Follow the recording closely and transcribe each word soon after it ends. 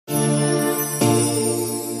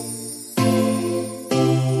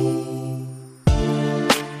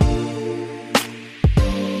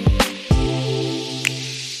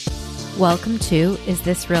Welcome to Is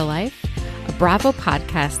This Real Life? A Bravo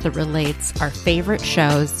podcast that relates our favorite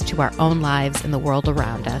shows to our own lives and the world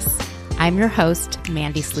around us. I'm your host,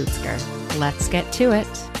 Mandy Slutzker. Let's get to it.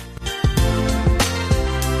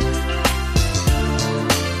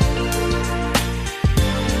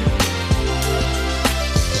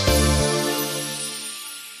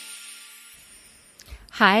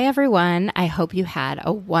 Hi, everyone. I hope you had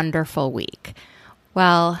a wonderful week.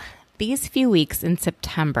 Well, these few weeks in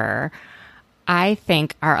September, I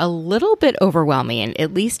think, are a little bit overwhelming,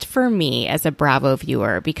 at least for me as a Bravo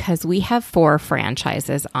viewer, because we have 4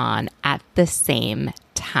 franchises on at the same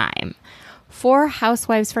time. 4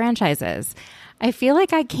 Housewives franchises. I feel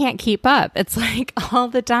like I can't keep up. It's like all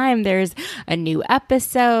the time there's a new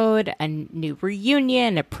episode, a new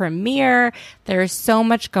reunion, a premiere. There's so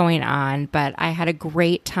much going on, but I had a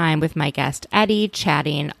great time with my guest Eddy,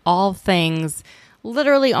 chatting all things,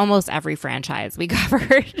 literally almost every franchise we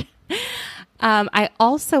covered. I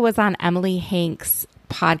also was on Emily Hank's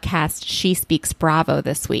podcast, She Speaks Bravo,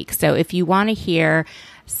 this week. So if you want to hear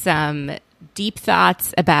some deep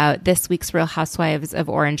thoughts about this week's Real Housewives of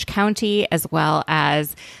Orange County, as well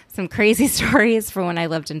as some crazy stories from when I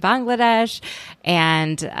lived in Bangladesh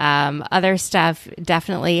and other stuff,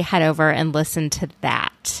 definitely head over and listen to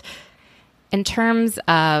that. In terms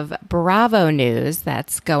of Bravo news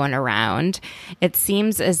that's going around, it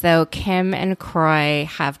seems as though Kim and Kroy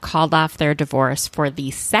have called off their divorce for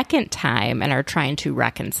the second time and are trying to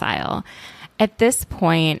reconcile. At this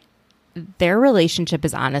point, their relationship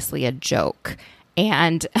is honestly a joke.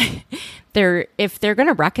 And if they're going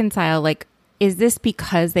to reconcile, like, is this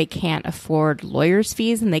because they can't afford lawyers'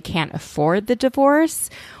 fees and they can't afford the divorce?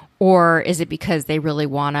 Or is it because they really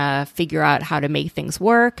want to figure out how to make things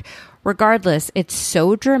work? Regardless, it's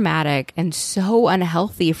so dramatic and so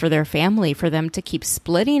unhealthy for their family for them to keep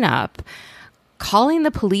splitting up, calling the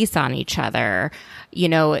police on each other,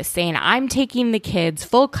 saying, I'm taking the kids,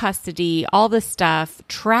 full custody, all this stuff,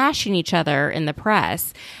 trashing each other in the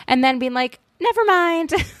press, and then being like, never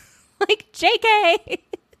mind, like, JK.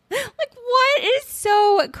 Like, what is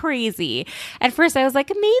so crazy? At first, I was like,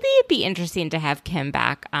 maybe it'd be interesting to have Kim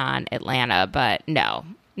back on Atlanta, but no,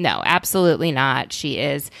 absolutely not. She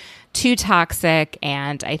is too toxic,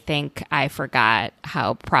 and I think I forgot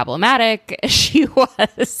how problematic she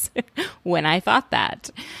was when I thought that.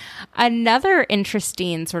 Another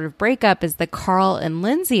interesting sort of breakup is the Carl and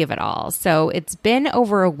Lindsay of it all. So it's been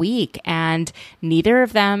over a week, and neither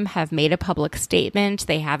of them have made a public statement.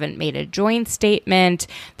 They haven't made a joint statement.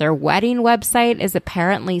 Their wedding website is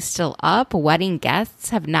apparently still up. Wedding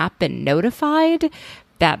guests have not been notified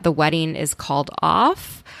that the wedding is called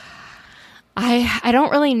off. I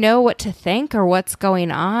don't really know what to think or what's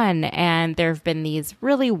going on. And there have been these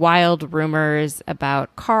really wild rumors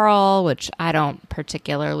about Carl, which I don't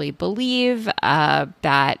particularly believe,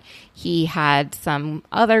 that he had some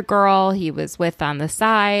other girl he was with on the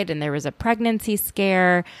side and there was a pregnancy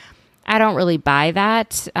scare. I don't really buy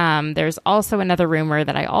that. There's also another rumor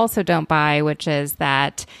that I also don't buy, which is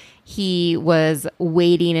that he was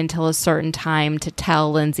waiting until a certain time to tell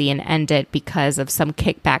Lindsay and end it because of some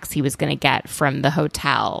kickbacks he was going to get from the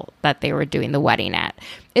hotel that they were doing the wedding at.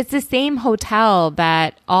 It's the same hotel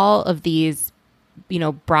that all of these,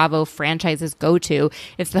 Bravo franchises go to.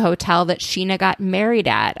 It's the hotel that Sheena got married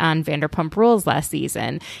at on Vanderpump Rules last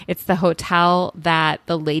season. It's the hotel that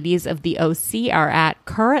the ladies of the OC are at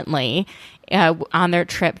currently on their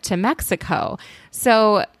trip to Mexico.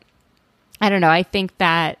 So I don't know. I think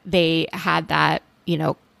that they had that,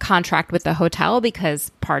 contract with the hotel because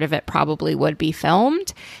part of it probably would be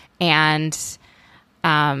filmed. And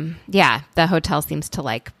the hotel seems to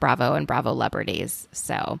like Bravo and Bravo celebrities.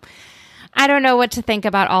 So I don't know what to think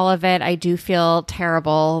about all of it. I do feel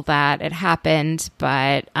terrible that it happened,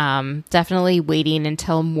 but definitely waiting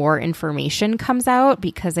until more information comes out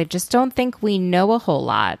because I just don't think we know a whole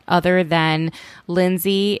lot other than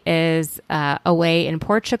Lindsay is away in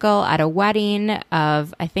Portugal at a wedding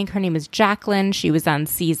of, I think her name is Jacqueline. She was on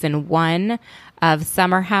season 1 of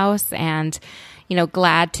Summer House, and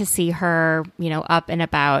glad to see her, up and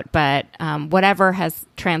about. But whatever has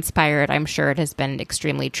transpired, I'm sure it has been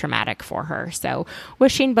extremely traumatic for her. So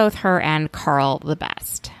wishing both her and Carl the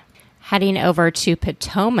best. Heading over to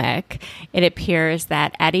Potomac, it appears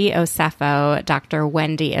that Eddy Osefo, Dr.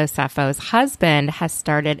 Wendy Osefo's husband, has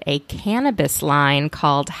started a cannabis line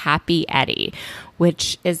called Happy Eddy,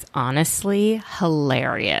 which is honestly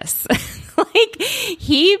hilarious. Like,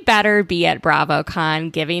 he better be at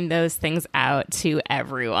BravoCon giving those things out to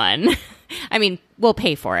everyone. I mean, we'll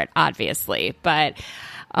pay for it, obviously, but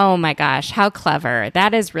Oh my gosh, how clever.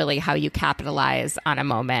 That is really how you capitalize on a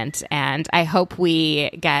moment. And I hope we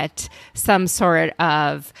get some sort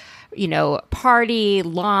of, party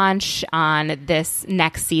launch on this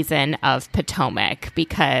next season of Potomac,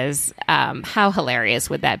 because how hilarious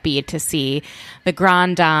would that be to see the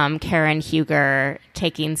Grand Dame, Karen Huger,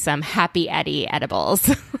 taking some Happy Eddy edibles.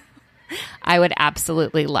 I would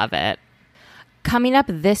absolutely love it. Coming up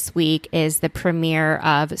this week is the premiere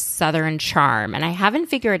of Southern Charm, and I haven't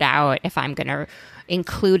figured out if I'm going to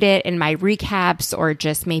include it in my recaps or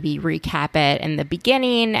just maybe recap it in the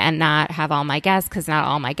beginning and not have all my guests, because not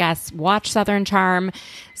all my guests watch Southern Charm.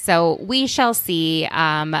 So we shall see.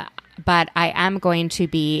 But I am going to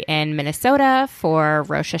be in Minnesota for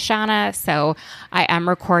Rosh Hashanah, so I am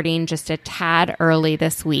recording just a tad early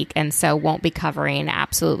this week, and so won't be covering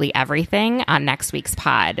absolutely everything on next week's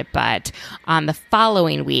pod. But on the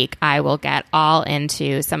following week, I will get all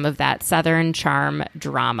into some of that Southern Charm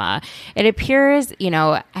drama. It appears,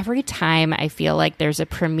 every time I feel like there's a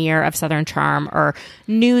premiere of Southern Charm or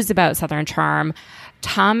news about Southern Charm,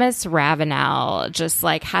 Thomas Ravenel just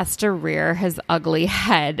has to rear his ugly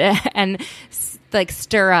head and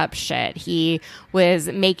stir up shit. He was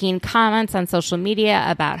making comments on social media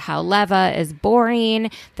about how Leva is boring.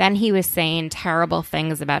 Then he was saying terrible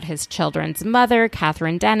things about his children's mother,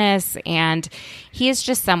 Catherine Dennis. And he is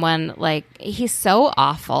just someone he's so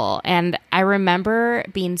awful. And I remember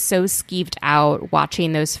being so skeeved out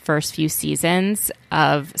watching those first few seasons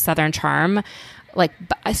of Southern Charm,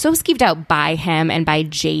 so skeeved out by him and by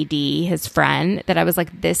JD, his friend, that I was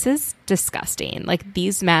like, this is disgusting.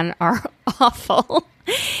 These men are awful.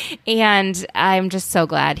 And I'm just so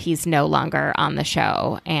glad he's no longer on the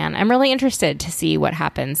show. And I'm really interested to see what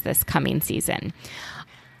happens this coming season.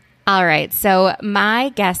 All right. So my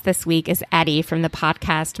guest this week is Eddy from the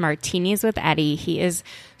podcast Martinis with Eddy. He is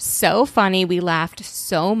so funny. We laughed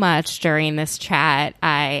so much during this chat.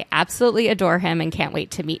 I absolutely adore him and can't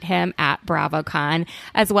wait to meet him at BravoCon,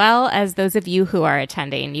 as well as those of you who are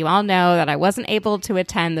attending. You all know that I wasn't able to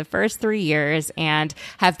attend the first 3 years and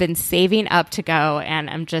have been saving up to go. And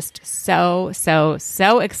I'm just so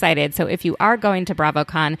excited. So if you are going to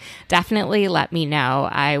BravoCon, definitely let me know.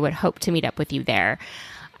 I would hope to meet up with you there.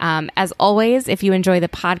 As always, if you enjoy the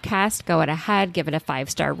podcast, go ahead, give it a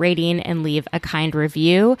 5-star rating and leave a kind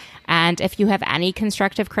review. And if you have any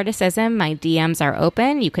constructive criticism, my DMs are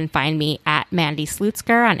open. You can find me at Mandy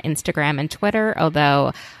Slutsker on Instagram and Twitter,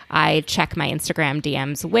 although I check my Instagram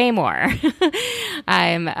DMs way more.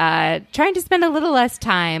 I'm trying to spend a little less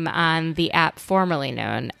time on the app formerly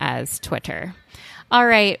known as Twitter. All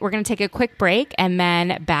right, we're going to take a quick break and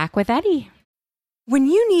then back with Eddy. When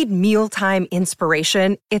you need mealtime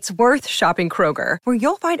inspiration, it's worth shopping Kroger, where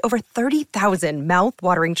you'll find over 30,000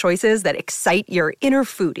 mouth-watering choices that excite your inner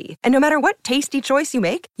foodie. And no matter what tasty choice you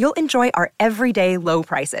make, you'll enjoy our everyday low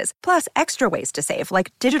prices, plus extra ways to save,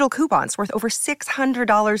 like digital coupons worth over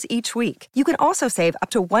 $600 each week. You can also save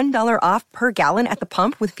up to $1 off per gallon at the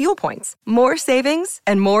pump with fuel points. More savings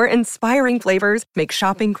and more inspiring flavors make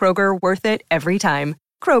shopping Kroger worth it every time.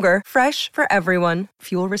 Kroger, fresh for everyone.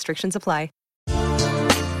 Fuel restrictions apply.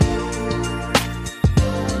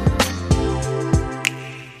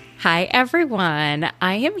 Hi, everyone.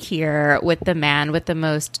 I am here with the man with the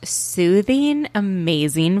most soothing,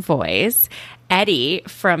 amazing voice, Eddy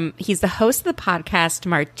he's the host of the podcast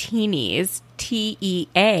Martinis,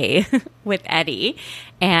 TEA, with Eddy.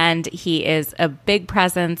 And he is a big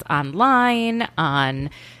presence online,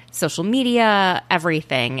 on social media,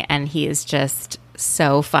 everything. And he is just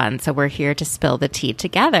so fun. So we're here to spill the tea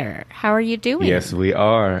together. How are you doing? Yes, we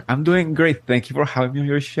are. I'm doing great. Thank you for having me on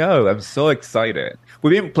your show. I'm so excited.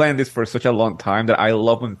 We've been planning this for such a long time that I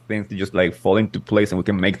love when things just fall into place and we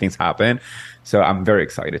can make things happen. So I'm very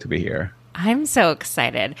excited to be here. I'm so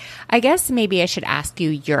excited. I guess maybe I should ask you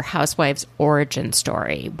your Housewives origin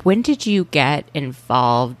story. When did you get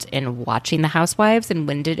involved in watching the Housewives, and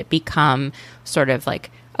when did it become sort of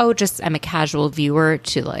just I'm a casual viewer,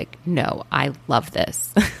 to no, I love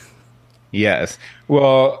this? Yes.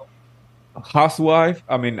 Well, Housewife,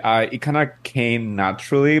 it kind of came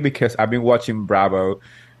naturally because I've been watching Bravo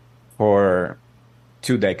for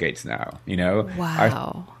 2 decades now,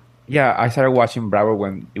 Wow. I started watching Bravo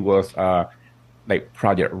when it was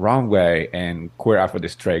Project Runway and Queer Eye for the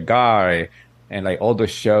Straight Guy and all those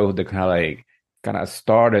shows that kind of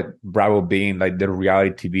started Bravo being the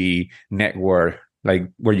reality TV network,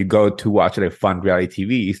 where you go to watch fun reality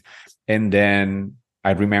TVs. And then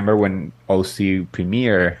I remember when OC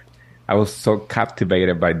premiered, I was so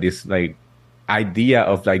captivated by this idea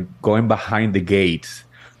of going behind the gates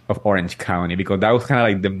of Orange County, because that was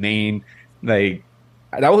kind of the main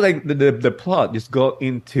that was like the plot. Just go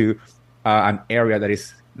into an area that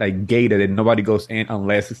is like gated and nobody goes in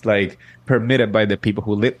unless it's like permitted by the people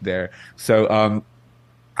who live there. So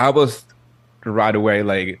I was right away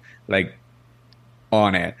like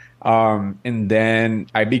on it. And then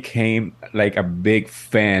I became like a big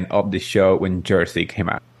fan of the show when Jersey came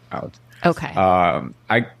out. Okay.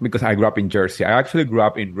 I because I grew up in Jersey. I actually grew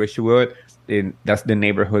up in Richwood. That's the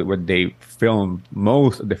neighborhood where they filmed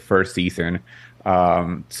most of the first season.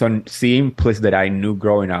 So seeing places that I knew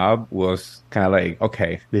growing up was kind of like,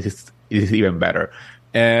 okay, this is even better.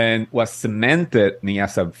 And what cemented me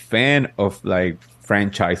as a fan of like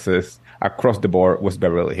franchises across the board was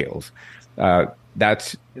Beverly Hills.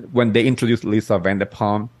 That's when they introduced Lisa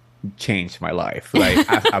Vanderpump, changed my life. Like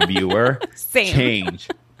as a viewer, Same.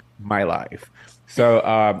 changed my life.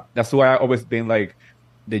 So that's why I've always been like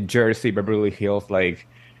the Jersey, Beverly Hills, like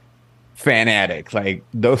fanatic. Like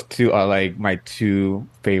those two are like my two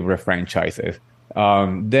favorite franchises.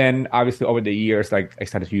 Then obviously over the years, like I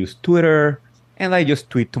started to use Twitter and I just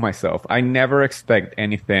tweet to myself. I never expect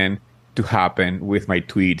anything to happen with my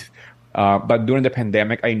tweets. But during the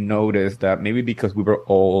pandemic, I noticed that maybe because we were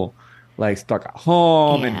all like stuck at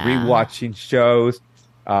home and Yeah. rewatching shows,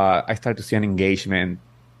 I started to see an engagement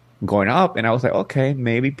going up, and I was like, okay,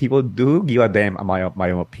 maybe people do give a damn about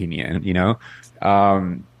my own opinion, you know.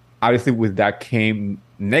 Obviously, with that came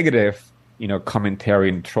negative, commentary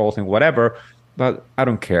and trolls and whatever, but I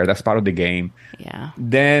don't care. That's part of the game. Yeah.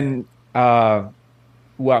 Then,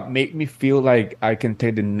 what made me feel like I can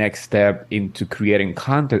take the next step into creating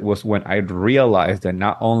content was when I realized that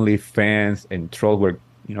not only fans and trolls were,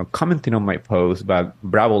 commenting on my posts, but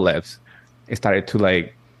Bravo Labs started to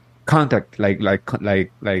like contact, like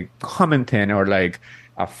commenting or like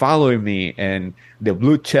following me, and the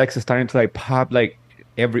blue checks are starting to like pop like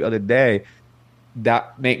every other day.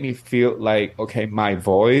 That made me feel like, okay, my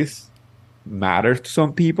voice matters to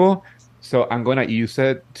some people. So I'm gonna use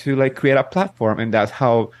it to like create a platform, and that's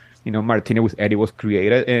how Martina with Eddy was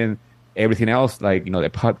created, and everything else like the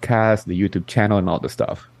podcast, the YouTube channel, and all the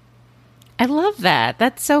stuff. I love that.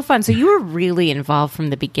 That's so fun. So you were really involved from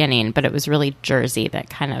the beginning, but it was really Jersey that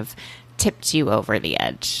kind of tipped you over the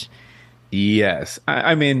edge. Yes,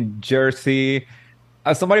 I mean Jersey.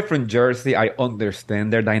 As somebody from Jersey, I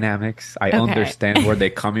understand their dynamics. I understand where they're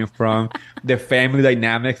coming from. The family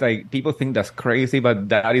dynamics, like people think that's crazy, but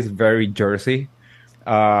that is very Jersey.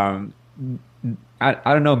 I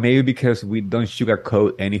don't know, maybe because we don't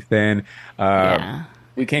sugarcoat anything. Yeah.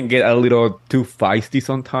 We can get a little too feisty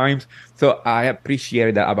sometimes. So I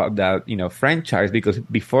appreciated that about that, franchise, because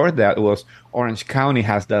before that it was Orange County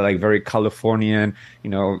has that like very Californian,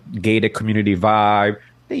 gated community vibe.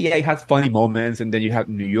 Yeah, it has funny moments, and then you have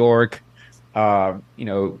New York. It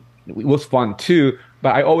was fun too.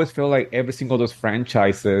 But I always feel like every single of those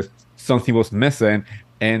franchises, something was missing,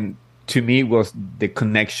 and to me, it was the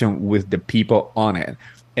connection with the people on it.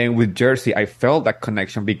 And with Jersey, I felt that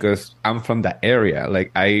connection because I'm from that area. Like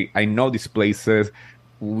I know these places.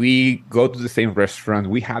 We go to the same restaurants.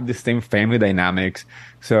 We have the same family dynamics.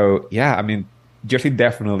 So yeah, I mean, Jersey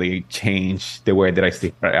definitely changed the way that I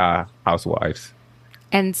see Housewives.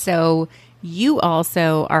 And so you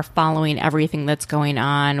also are following everything that's going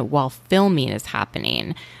on while filming is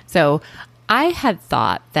happening. So I had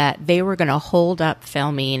thought that they were going to hold up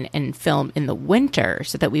filming and film in the winter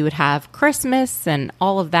so that we would have Christmas and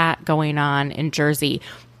all of that going on in Jersey.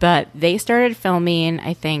 But they started filming,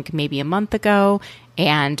 I think, maybe a month ago.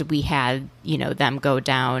 And we had, them go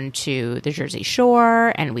down to the Jersey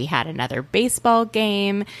Shore, and we had another baseball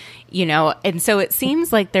game, and so it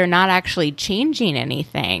seems like they're not actually changing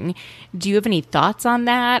anything. Do you have any thoughts on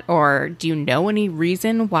that? Or do you know any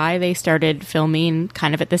reason why they started filming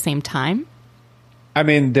kind of at the same time? I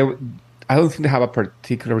mean, I don't think they have a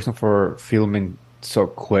particular reason for filming so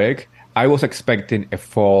quick. I was expecting a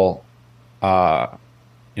fall,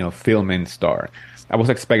 filming start. I was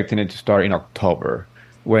expecting it to start in October.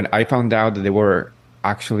 When I found out that they were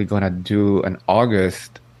actually gonna do an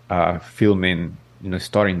August filming,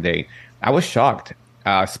 starting date, I was shocked,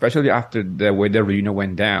 especially after the way the reunion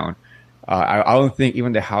went down. I don't think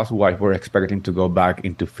even the Housewives were expecting to go back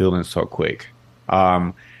into filming so quick.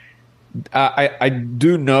 I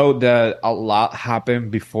do know that a lot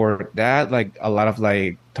happened before that, like a lot of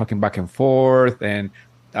like talking back and forth, and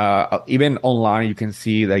even online you can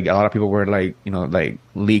see like a lot of people were like like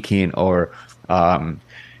leaking or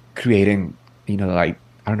creating like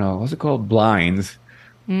I don't know what's it called, blinds.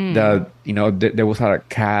 That there was a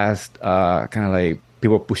cast kind of like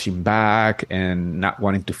people pushing back and not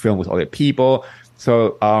wanting to film with other people.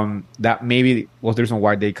 So that maybe was the reason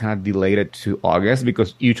why they kind of delayed it to August,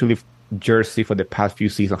 because usually Jersey for the past few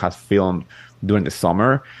seasons has filmed during the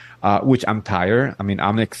summer, which I'm tired. I mean,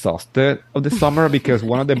 I'm exhausted of the summer because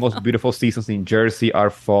one of the most beautiful seasons in Jersey are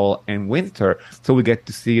fall and winter. So we get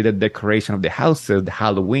to see the decoration of the houses, the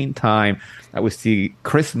Halloween time. We see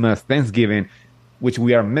Christmas, Thanksgiving, which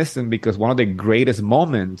we are missing because one of the greatest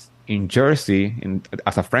moments in Jersey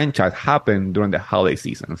as a franchise happened during the holiday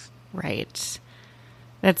seasons. Right.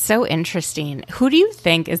 That's so interesting. Who do you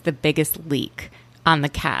think is the biggest leak on the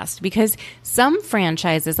cast? Because some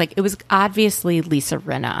franchises, like it was obviously Lisa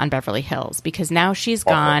Rinna on Beverly Hills, because now she's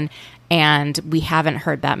gone and we haven't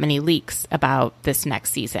heard that many leaks about this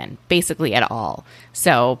next season, basically at all.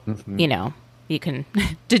 So, you know, you can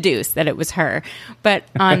deduce that it was her. But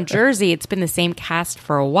on Jersey, it's been the same cast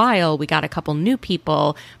for a while. We got a couple new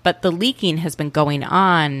people, but the leaking has been going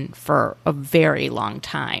on for a very long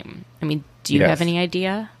time. I mean, do you have any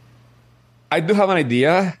idea? I do have an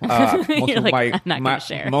idea.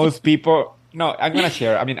 Most people, no, I'm gonna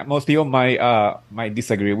share. I mean, most people might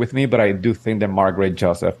disagree with me, but I do think that Margaret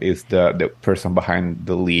Joseph is the person behind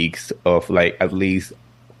the leaks of like at least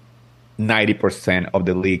 90% of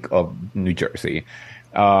the leak of New Jersey,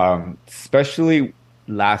 especially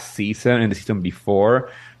last season and the season before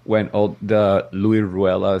when all the Louis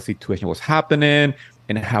Ruella situation was happening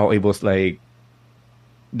and how it was like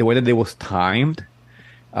the way that it was timed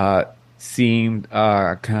seemed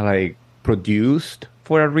kind of like produced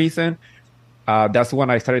for a reason. That's when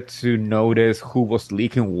I started to notice who was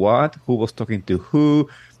leaking what, who was talking to who.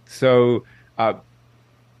 So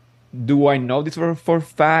do I know this for a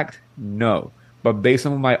fact? No. But based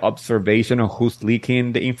on my observation of who's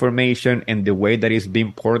leaking the information and the way that it's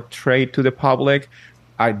being portrayed to the public,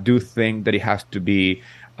 I do think that it has to be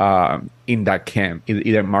in that camp.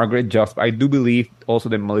 Either Margaret Just. I do believe also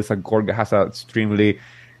that Melissa Gorga has an extremely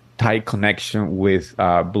tight connection with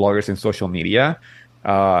bloggers and social media.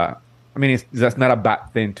 I mean, that's not a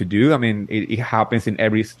bad thing to do. I mean, it happens in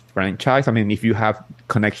every franchise. I mean, if you have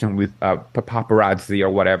connection with paparazzi or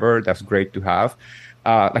whatever, that's great to have.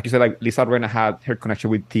 Like you said, like Lisa Rinna had her connection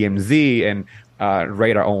with TMZ and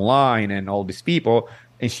Radar Online and all these people,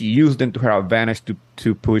 and she used them to her advantage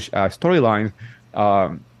to push storylines.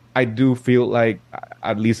 I do feel like,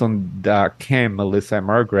 at least on the camp, Melissa and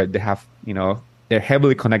Margaret, they have, you know, they're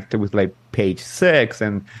heavily connected with like Page Six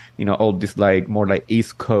and, you know, all this like more like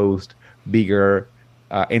East Coast, bigger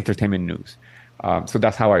entertainment news. So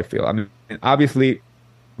that's how I feel. I mean, obviously,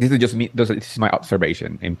 this is just me. This is my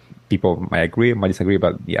observation, and people might agree, might disagree,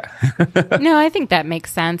 but yeah. No, I think that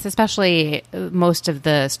makes sense. Especially most of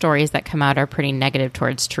the stories that come out are pretty negative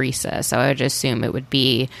towards Teresa. So I would assume it would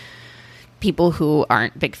be people who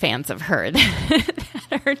aren't big fans of her that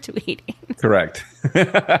are tweeting. Correct.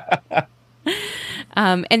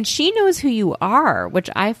 And she knows who you are, which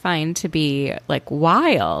I find to be like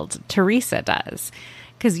wild. Teresa does.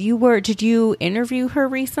 Because did you interview her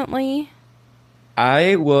recently?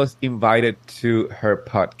 I was invited to her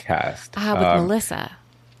podcast. With Melissa.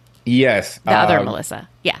 Yes. The other Melissa.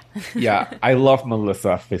 Yeah. Yeah. I love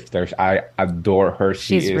Melissa Pfister. I adore her.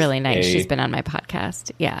 She's really nice. She's been on my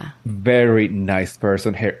podcast. Yeah. Very nice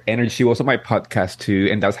person. Her energy was on my podcast too.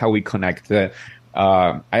 And that's how we connected.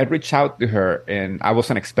 I reached out to her and I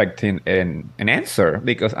wasn't expecting an answer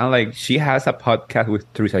because I'm like, she has a podcast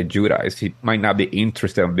with Teresa Giudice. She might not be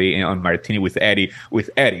interested in being on Martini with Eddy.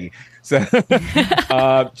 So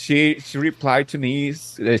she replied to me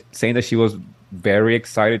saying that she was very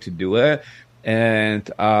excited to do it.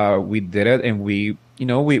 And we did it, and we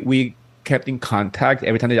kept in contact.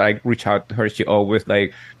 Every time that I reach out to her, she always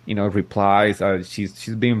replies.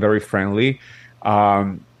 She's being very friendly.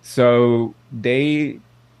 So they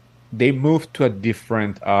moved to a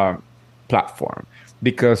different platform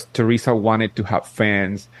because Teresa wanted to have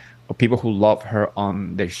fans or people who love her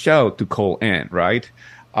on the show to call in, right?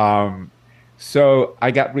 So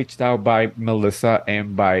I got reached out by Melissa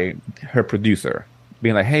and by her producer,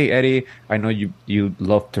 being like, "Hey, Eddy, I know you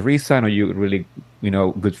love Teresa. I know you're really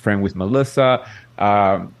good friend with Melissa.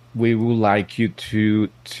 We would like you to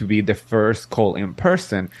be the first call in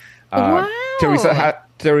person." Wow.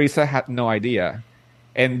 Teresa had no idea,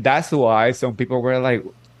 and that's why some people were like,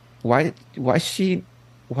 "Why she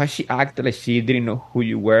acted like she didn't know who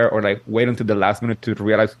you were, or like wait until the last minute to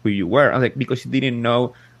realize who you were?" I'm like, because she didn't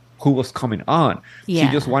know who was coming on. Yeah.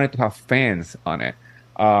 She just wanted to have fans on it.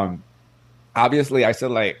 Obviously, I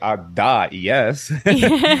said like, "Duh, yes."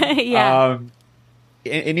 Yeah.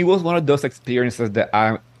 And it was one of those experiences that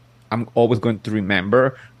I'm always going to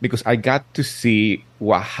remember because I got to see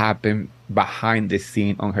what happened behind the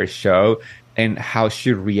scene on her show and how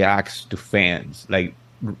she reacts to fans, like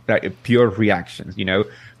pure reactions,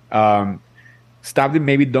 stuff that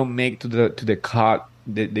maybe don't make to the cut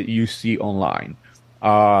that you see online.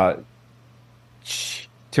 Uh,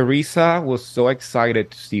 Teresa was so excited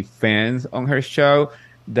to see fans on her show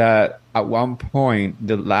that at one point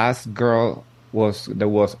the last girl was that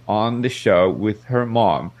was on the show with her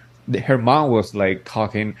mom. Her mom was like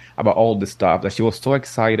talking about all the stuff that she was so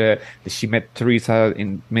excited that she met Teresa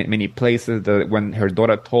in many places. That when her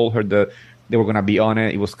daughter told her that they were gonna be on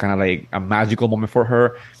it, it was kind of like a magical moment for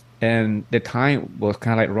her. And the time was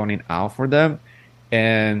kind of like running out for them,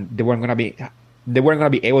 and they weren't gonna be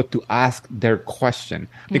able to ask their question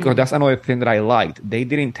because that's another thing that I liked. They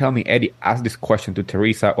didn't tell me, Eddy, ask this question to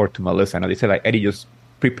Teresa or to Melissa. No, they said like, Eddy, just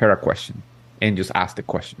prepare a question and just ask the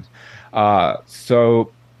questions.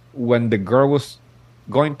 So when the girl was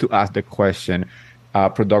going to ask the question,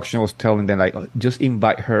 production was telling them like, just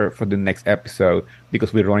invite her for the next episode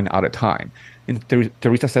because we're running out of time. And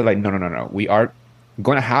Teresa said like, no, we are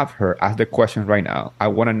gonna have her ask the question right now. I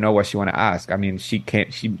want to know what she want to ask. I mean, she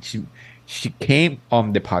can't. She came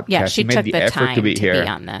on the podcast. Yeah, she made took the the effort time to be to here. be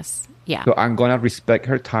on this. Yeah. So I'm gonna respect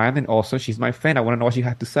her time, and also she's my friend. I want to know what she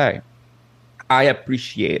had to say. I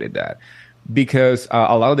appreciated that because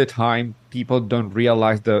a lot of the time people don't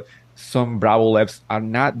realize that some Bravo Lebs are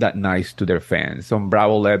not that nice to their fans. Some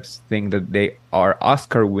Bravo Lebs think that they are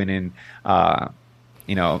Oscar-winning,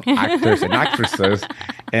 actors and actresses,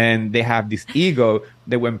 and they have this ego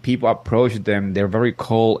that when people approach them, they're very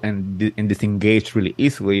cold and disengaged really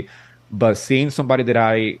easily. But seeing somebody that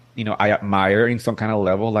I admire in some kind of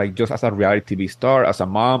level, like just as a reality TV star, as a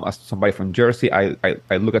mom, as somebody from Jersey, I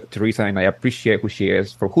look at Teresa and I appreciate who she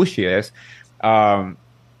is for who she is.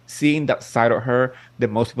 Seeing that side of her that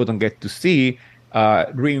most people don't get to see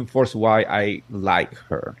reinforce why I like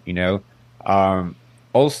her.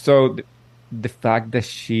 Also, the fact that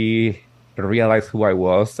she realized who I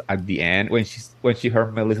was at the end when she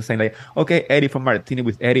heard Melissa saying like, "Okay, Eddy from Martini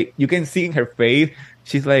with Eddy," you can see in her face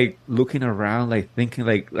she's like looking around, like thinking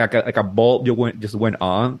like a bulb just went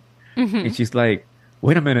on, and she's like,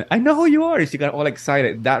 "Wait a minute, I know who you are." And she got all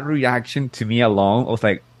excited. That reaction to me alone, I was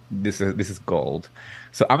like, "This is gold."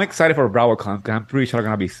 So I'm excited for BravoCon because I'm pretty sure I'm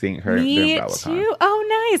gonna be seeing her during BravoCon. Me too.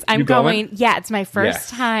 Oh, nice. I'm going. Yeah, it's my first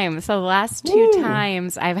time. So the last two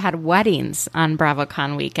times I've had weddings on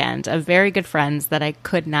BravoCon weekend of very good friends that I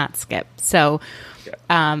could not skip. So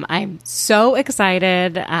I'm so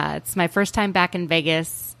excited. It's my first time back in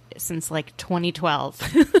Vegas since like 2012.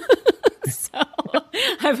 So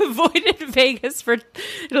I've avoided Vegas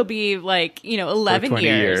it'll be like, 11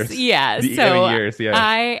 years. Yeah. So 11 years,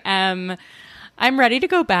 yeah. I'm ready to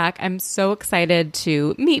go back. I'm so excited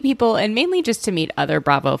to meet people and mainly just to meet other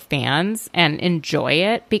Bravo fans and enjoy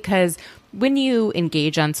it, because when you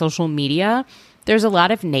engage on social media, there's a lot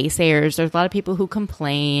of naysayers. There's a lot of people who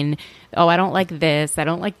complain, "Oh, I don't like this. I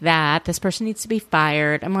don't like that. This person needs to be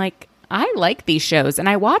fired." I'm like, I like these shows and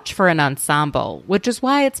I watch for an ensemble, which is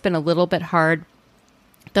why it's been a little bit hard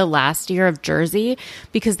the last year of Jersey,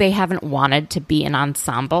 because they haven't wanted to be an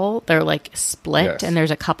ensemble. They're like split, and there's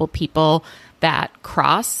a couple people that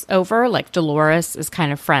cross over. Like Dolores is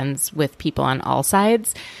kind of friends with people on all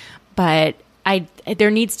sides, but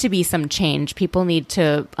there needs to be some change. People need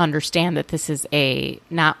to understand that this is a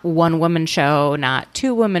not one woman show, not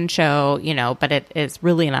two woman show, but it is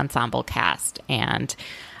really an ensemble cast. And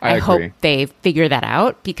I hope they figure that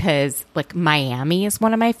out, because like Miami is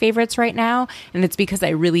one of my favorites right now. And it's because I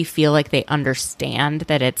really feel like they understand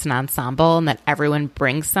that it's an ensemble and that everyone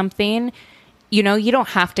brings something. You don't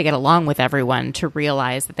have to get along with everyone to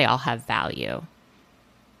realize that they all have value.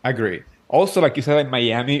 I agree. Also, like you said, like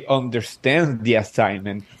Miami understands the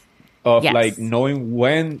assignment of like knowing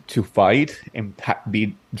when to fight and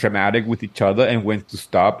be dramatic with each other and when to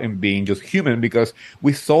stop and being just human, because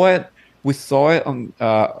we saw it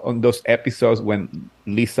on those episodes when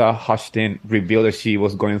Lisa Hutchinson revealed that she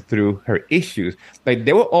was going through her issues. Like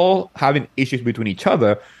they were all having issues between each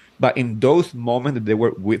other, but in those moments that they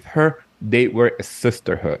were with her, they were a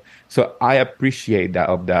sisterhood. So I appreciate that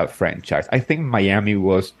of that franchise. I think Miami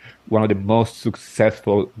was one of the most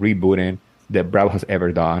successful rebooting that Bravo has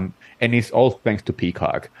ever done. And it's all thanks to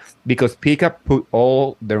Peacock, because Peacock put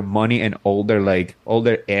all their money and all their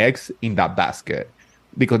eggs in that basket,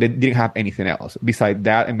 because they didn't have anything else besides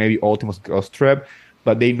that, and maybe Ultimate Girls Trip.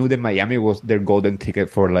 But they knew that Miami was their golden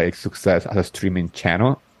ticket for like success as a streaming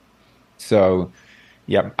channel. So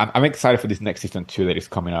yeah, I'm excited for this next season 2 that is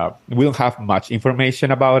coming up. We don't have much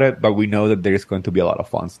information about it, but we know that there is going to be a lot of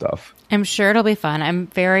fun stuff. I'm sure it'll be fun. I'm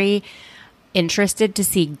very interested to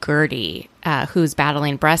see Gertie, who's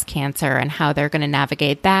battling breast cancer, and how they're going to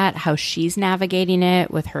navigate that, how she's navigating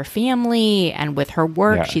it with her family and with her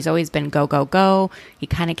work. Yeah. She's always been go, go, go. You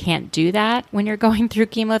kind of can't do that when you're going through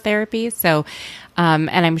chemotherapy. So, and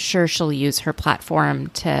I'm sure she'll use her platform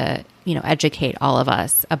to, educate all of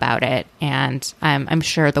us about it. And I'm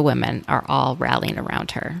sure the women are all rallying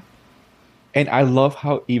around her. And I love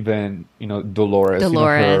how even, Dolores.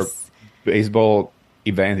 Her baseball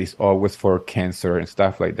event is always for cancer and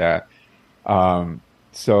stuff like that.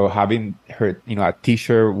 So having her, a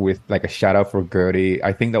t-shirt with like a shout out for Gertie,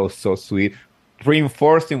 I think that was so sweet,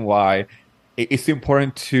 reinforcing why it's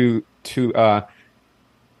important to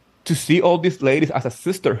see all these ladies as a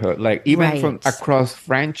sisterhood, like even from across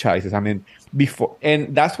franchises. I mean, before,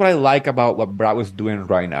 and that's what I like about what Bravo's doing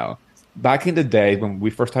right now. Back in the day when we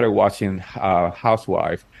first started watching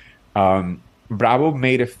Housewives, Bravo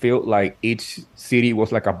made it feel like each city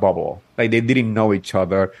was like a bubble. Like they didn't know each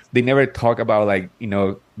other. They never talk about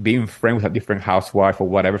being friends with a different housewife or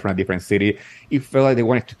whatever from a different city. It felt like they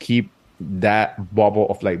wanted to keep that bubble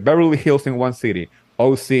of like Beverly Hills in one city,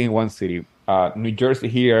 OC in one city, New Jersey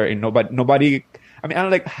here, and nobody. I mean,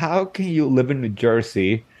 I'm like, how can you live in New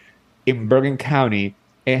Jersey, in Bergen County,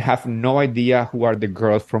 and have no idea who are the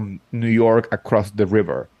girls from New York across the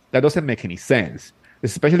river? That doesn't make any sense,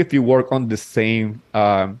 especially if you work on the same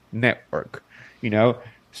network,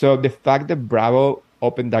 So the fact that Bravo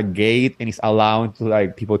opened that gate and is allowing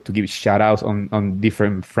people to give shout outs on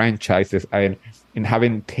different franchises, and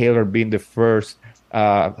having Taylor being the first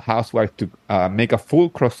housewife to make a full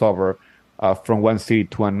crossover from one city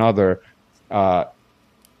to another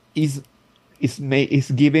is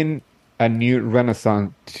giving a new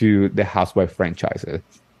renaissance to the housewife franchises.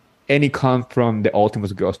 And it comes from the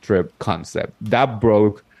Ultimate Girls Trip concept that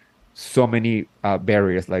broke so many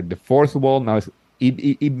barriers, like the fourth wall. Now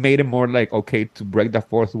it made it more like okay to break the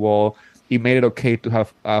fourth wall. It made it okay to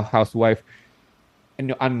have a housewife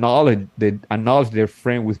and acknowledge their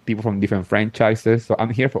friend with people from different franchises. So I'm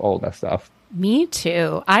here for all that stuff. Me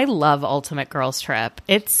too. I love Ultimate Girls Trip.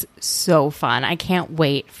 It's so fun. I can't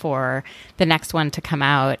wait for the next one to come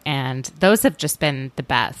out. And those have just been the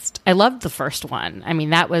best. I loved the first one. I mean,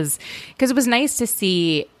 that was because it was nice to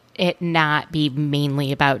see it not be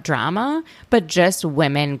mainly about drama, but just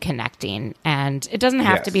women connecting. And it doesn't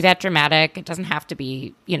have to be that dramatic. It doesn't have to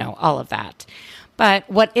be, all of that. But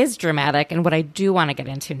what is dramatic and what I do want to get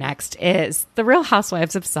into next is The Real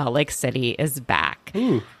Housewives of Salt Lake City is back.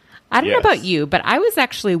 Ooh. I don't know about you, but I was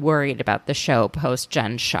actually worried about the show post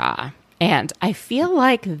Jen Shah. And I feel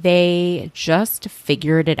like they just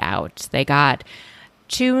figured it out. They got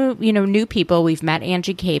two, new people. We've met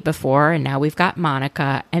Angie K before, and now we've got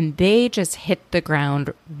Monica, and they just hit the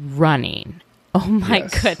ground running. Oh my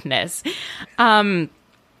goodness.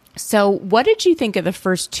 So what did you think of the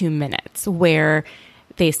first 2 minutes where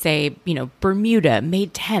they say, Bermuda, May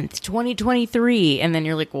 10th, 2023. And then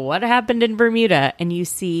you're like, well, what happened in Bermuda? And you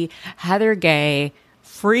see Heather Gay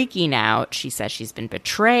freaking out. She says she's been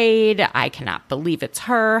betrayed. I cannot believe it's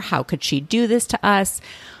her. How could she do this to us?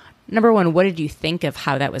 Number one, what did you think of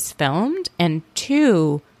how that was filmed? And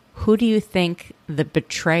two, who do you think the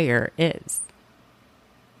betrayer is?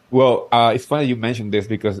 Well, it's funny you mentioned this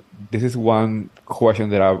because this is one question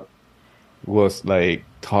that I was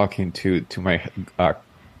talking to my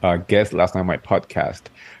guest last night on my podcast.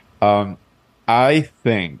 I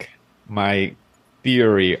think my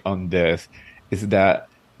theory on this is that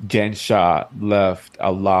Jen Shah left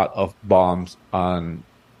a lot of bombs on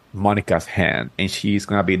Monica's hand, and she's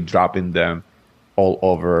gonna be dropping them all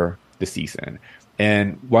over the season.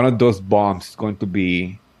 And one of those bombs is going to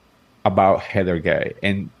be about Heather Gay,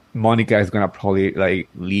 and Monica is gonna probably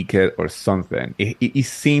leak it or something. It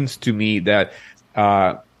seems to me that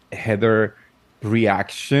Heather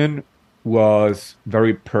reaction was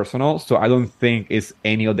very personal, so I don't think it's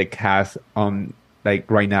any of the cast on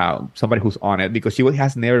right now, somebody who's on it, because she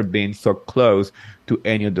has never been so close to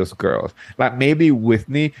any of those girls. Maybe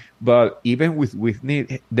Whitney, but even with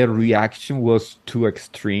Whitney, the reaction was too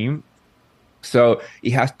extreme. So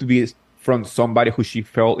it has to be from somebody who she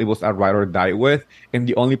felt it was a ride or die with, and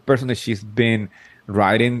the only person that she's been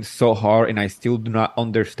riding so hard, and I still do not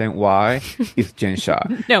understand why, is Jen Shah.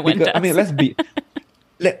 No one does.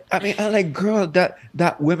 I mean, I'm like, girl,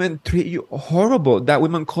 that women treat you horrible. That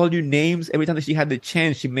women call you names every time that she had the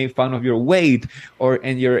chance. She made fun of your weight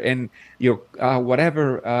and your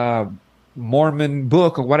whatever Mormon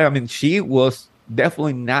book or whatever. I mean, she was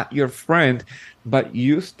definitely not your friend, but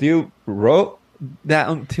you still wrote that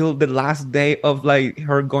until the last day of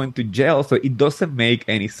her going to jail. So it doesn't make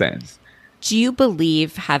any sense. Do you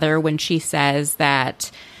believe Heather when she says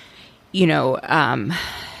that you know,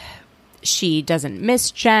 she doesn't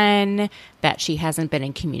miss Jen, that she hasn't been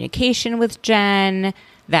in communication with Jen,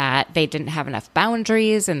 that they didn't have enough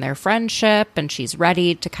boundaries in their friendship and she's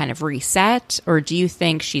ready to kind of reset? Or do you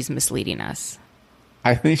think she's misleading us?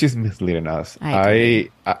 I think she's misleading us. I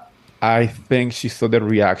I think she saw the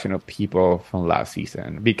reaction of people from last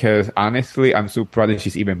season because honestly, I'm surprised that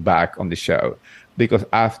she's even back on the show because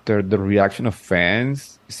after the reaction of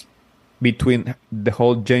fans between the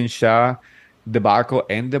whole Jen Shah debacle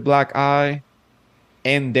and the black eye,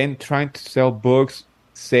 and then trying to sell books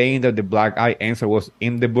saying that the black eye answer was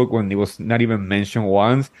in the book when it was not even mentioned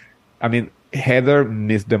once. I mean, Heather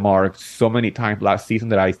missed the mark so many times last season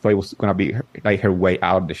that I thought it was gonna be like her way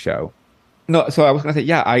out of the show. No, so I was gonna say,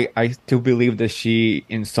 yeah, I still believe that she,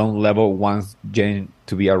 in some level, wants Jen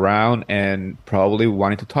to be around and probably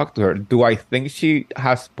wanted to talk to her. Do I think she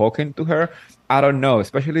has spoken to her? I don't know,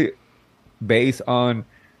 especially based on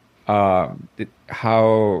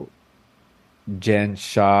how Jen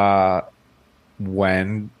Shah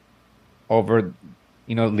went over,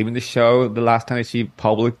 leaving the show the last time that she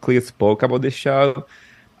publicly spoke about the show.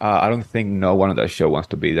 I don't think no one on that show wants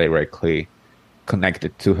to be directly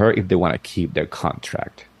connected to her if they want to keep their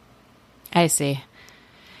contract. I see.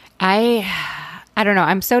 I don't know.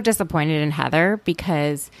 I'm so disappointed in Heather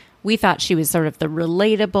because we thought she was sort of the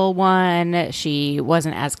relatable one. She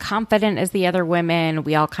wasn't as confident as the other women.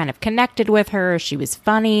 We all kind of connected with her. She was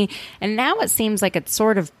funny. And now it seems like it's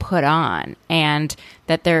sort of put on and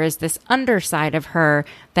that there is this underside of her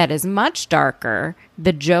that is much darker,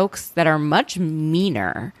 the jokes that are much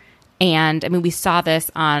meaner. And I mean, we saw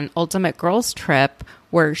this on Ultimate Girls Trip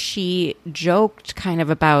where she joked kind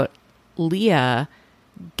of about Leah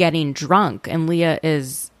getting drunk and Leah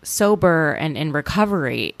is sober and in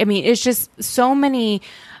recovery. I mean, it's just so many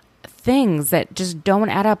things that just don't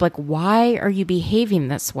add up. Like, why are you behaving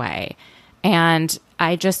this way? And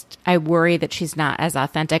I worry that she's not as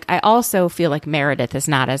authentic. I also feel like Meredith is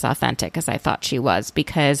not as authentic as I thought she was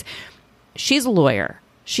because she's a lawyer.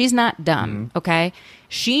 She's not dumb, okay?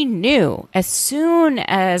 She knew as soon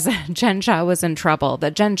as Jen Shah was in trouble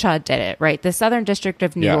that Jen Shah did it, right? The Southern District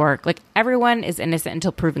of New York, like everyone is innocent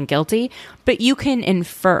until proven guilty, but you can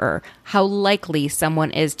infer how likely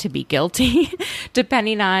someone is to be guilty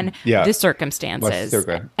depending on the circumstances.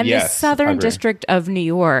 And the Southern District of New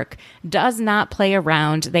York does not play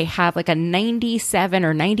around. They have like a 97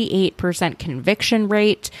 or 98% conviction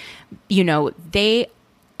rate. You know, they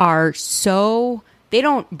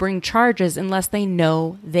don't bring charges unless they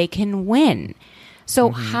know they can win. So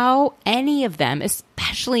how any of them,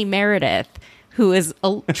 especially Meredith, who is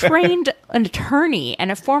a trained attorney and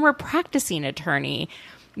a former practicing attorney,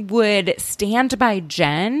 would stand by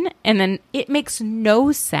Jen, and then it makes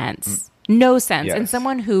no sense. No sense. Yes. And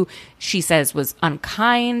someone who she says was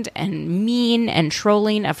unkind and mean and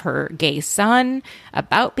trolling of her gay son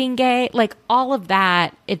about being gay, like all of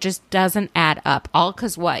that, it just doesn't add up. All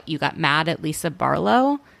because what? You got mad at Lisa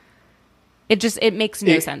Barlow? It makes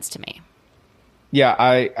no sense to me. Yeah,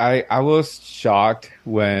 I was shocked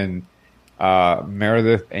when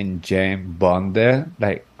Meredith and Jen bonded,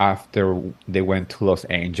 like after they went to Los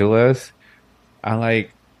Angeles. And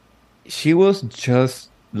like, she was just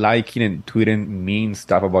liking and tweeting mean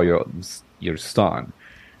stuff about your son.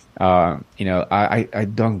 I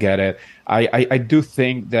don't get it. I do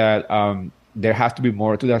think that there has to be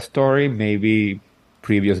more to that story. Maybe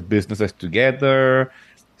previous businesses together,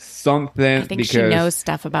 something. I think she knows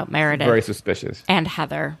stuff about Meredith. Very suspicious. And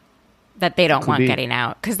Heather that they don't want getting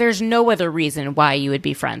out. Because there's no other reason why you would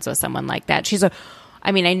be friends with someone like that.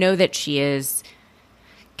 I know that she is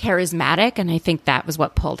charismatic, and I think that was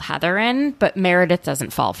what pulled Heather in, but Meredith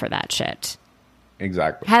doesn't fall for that shit.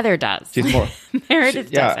 Exactly. Heather does. She's more.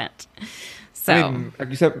 Meredith doesn't. So, I mean, like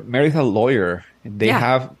you said, Meredith's a lawyer. They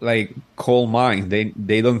have like cold minds.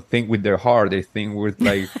 They don't think with their heart. They think with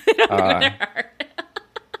like. With their heart.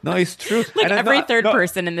 No, it's true. Like every third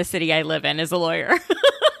person in the city I live in is a lawyer.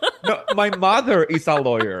 No, my mother is a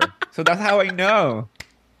lawyer, so that's how I know.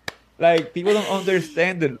 Like, people don't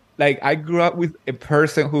understand it. Like, I grew up with a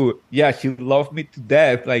person who, she loved me to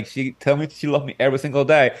death. Like, she tell me she loved me every single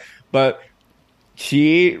day. But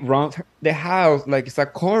she runs the house like it's a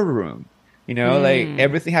courtroom. Like,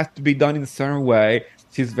 everything has to be done in a certain way.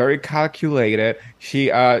 She's very calculated. She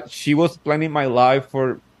was planning my life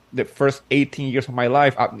for the first 18 years of my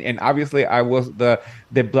life. And obviously, I was the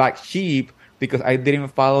black sheep because I didn't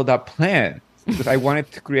follow that plan. Because I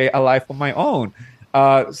wanted to create a life of my own.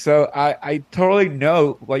 So I totally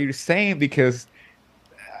know what you're saying because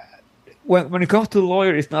when it comes to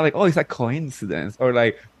lawyer, it's not like, oh, it's a coincidence or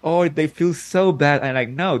like, oh, they feel so bad. And like,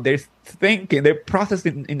 no, they're thinking, they're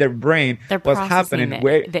processing in their brain They're what's processing happening.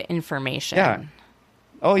 Where, the information. yeah.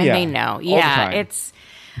 Oh, And yeah. they know. All the Yeah. time. It's,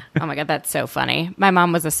 oh my God, that's so funny. My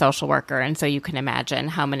mom was a social worker. And so you can imagine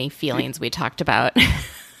how many feelings we talked about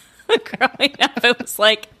growing up. It was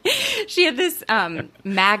like she had this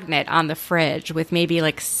magnet on the fridge with maybe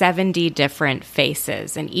like 70 different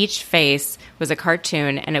faces. And each face was a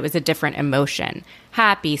cartoon and it was a different emotion.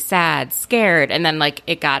 Happy, sad, scared. And then like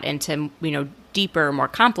it got into, deeper, more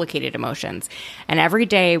complicated emotions. And every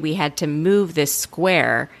day we had to move this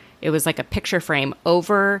square. It was like a picture frame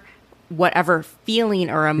over whatever feeling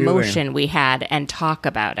or emotion we had and talk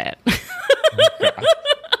about it.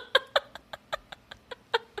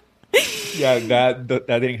 Yeah, that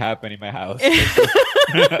didn't happen in my house. And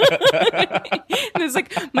it's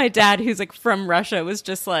like my dad, who's like from Russia, was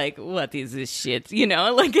just like, "What is this shit?"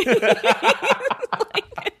 Like,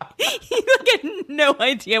 he had no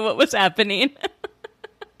idea what was happening.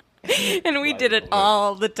 And we did it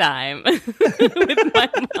all the time with my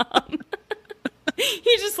mom.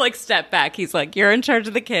 He just like stepped back. He's like, "You're in charge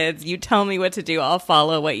of the kids. You tell me what to do. I'll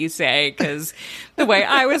follow what you say because the way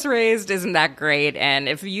I was raised isn't that great. And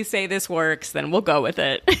if you say this works, then we'll go with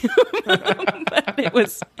it." But it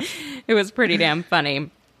was pretty damn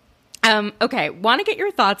funny. Okay, want to get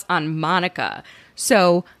your thoughts on Monica.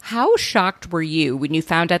 So how shocked were you when you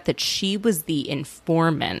found out that she was the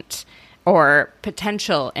informant or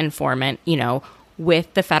potential informant,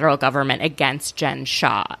 with the federal government against Jen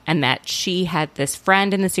Shah, and that she had this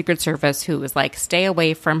friend in the Secret Service who was like, "Stay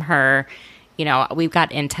away from her. We've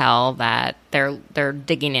got intel that they're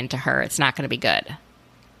digging into her. It's not going to be good."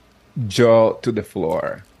 Jaw to the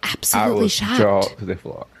floor. Absolutely shocked. Jaw to the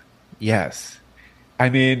floor. Yes. I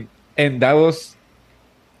mean, and that was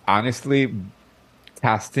honestly,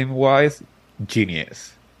 casting-wise,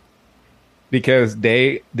 genius. Because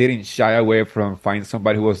they didn't shy away from finding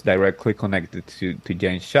somebody who was directly connected to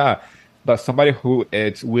Jen Shah, but somebody who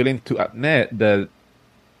is willing to admit that,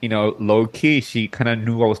 low key, she kind of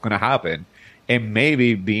knew what was going to happen, and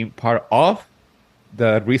maybe being part of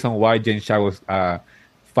the reason why Jen Shah was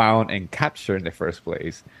found and captured in the first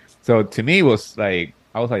place. So to me, it was like,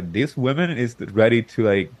 I was like, this woman is ready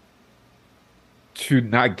to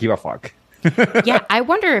not give a fuck. Yeah, I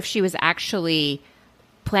wonder if she was actually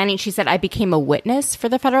planning. She said, "I became a witness for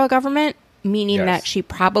the federal government," meaning that she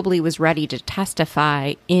probably was ready to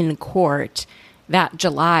testify in court that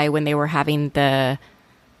July when they were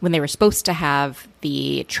supposed to have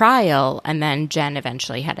the trial, and then Jen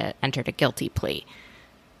eventually had entered a guilty plea.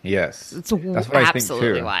 Yes. That's what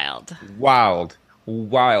absolutely wild.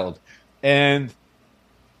 Wild. And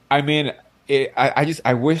I mean,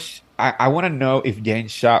 I wish, I want to know if Jen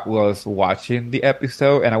Shah was watching the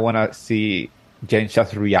episode, and I want to see Jen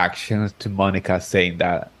Shah's reactions to Monica saying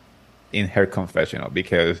that in her confessional,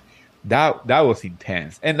 because that was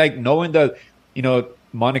intense. And like knowing that,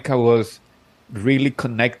 Monica was really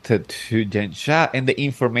connected to Jen Shah and the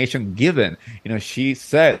information given. She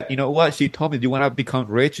said, "You know what? She told me, do you want to become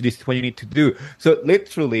rich? This is what you need to do." So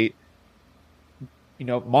literally,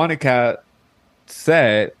 Monica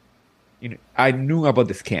said, "I knew about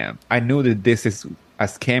the scam. I knew that this is a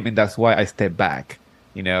scam, and that's why I stepped back."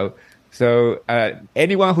 So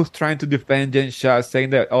anyone who's trying to defend Jen Shah, saying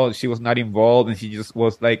that, oh, she was not involved and she just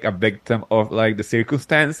was like a victim of like the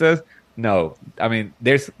circumstances. No, I mean,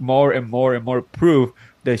 there's more and more and more proof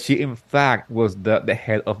that she in fact was the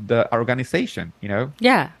head of the organization,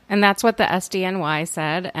 Yeah, and that's what the SDNY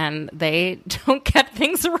said, and they don't get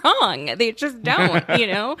things wrong. They just don't,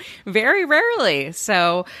 very rarely.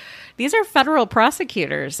 So these are federal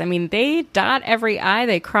prosecutors. I mean, they dot every I,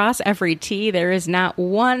 they cross every T. There is not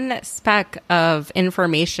one speck of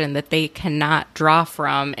information that they cannot draw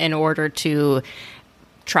from in order to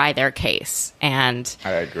try their case. And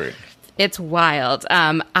I agree. It's wild.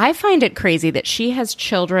 I find it crazy that she has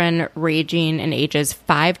children ranging in ages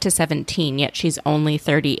 5 to 17, yet she's only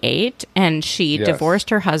 38, and she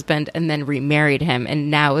divorced her husband and then remarried him,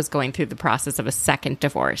 and now is going through the process of a second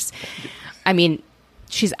divorce. I mean,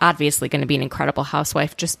 she's obviously going to be an incredible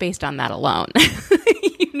housewife just based on that alone.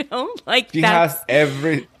 She has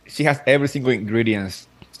every single ingredient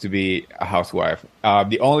to be a housewife.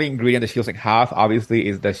 The only ingredient that she doesn't have, obviously,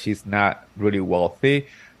 is that she's not really wealthy,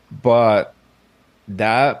 but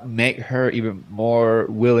that make her even more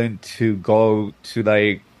willing to go to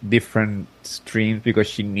like different streams because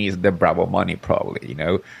she needs the Bravo money, probably.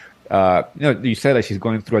 You said that she's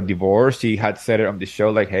going through a divorce. She had said it on the show,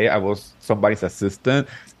 like, "Hey, I was somebody's assistant."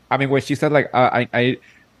 I mean, when she said like,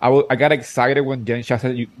 I got excited when Jen Shah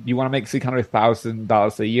said you want to make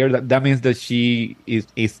 $600,000 a year. That means that she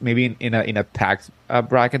is maybe in a tax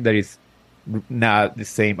bracket that is not the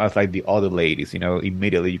same as like the other ladies.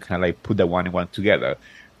 Immediately you kind of like put that one and one together.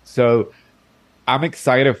 So I'm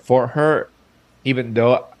excited for her, even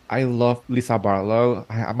though I love Lisa Barlow.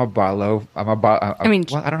 I'm a Barlow. I mean,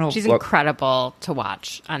 well, I don't know she's what. incredible to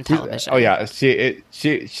watch on television. Oh yeah,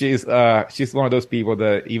 she's one of those people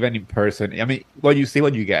that even in person, I mean, what you see,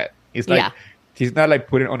 what you get. It's like Yeah. she's not like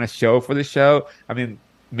putting on a show for the show. I mean,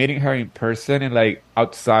 meeting her in person and like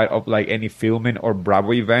outside of like any filming or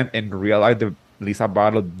Bravo event and realize that Lisa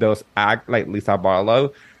Barlow does act like Lisa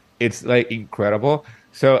Barlow, it's like incredible.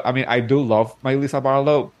 So I mean, I do love my Lisa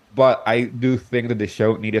Barlow, but I do think that the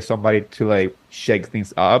show needed somebody to like shake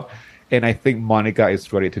things up, and I think Monica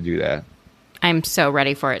is ready to do that. I'm so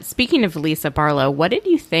ready for it. Speaking of Lisa Barlow, what did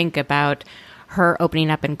you think about her opening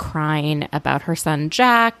up and crying about her son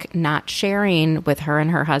Jack not sharing with her and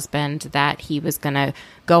her husband that he was going to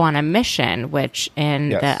go on a mission, which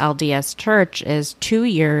in the Yes. LDS church is 2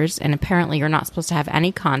 years, and apparently you're not supposed to have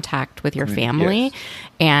any contact with your family, Yes.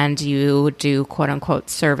 and you do quote unquote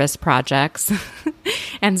service projects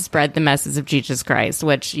and spread the message of Jesus Christ,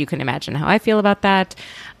 which you can imagine how I feel about that.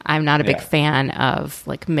 I'm not a big Yeah. fan of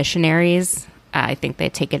like missionaries. I think they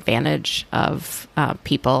take advantage of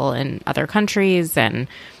people in other countries. And,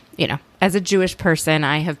 as a Jewish person,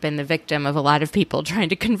 I have been the victim of a lot of people trying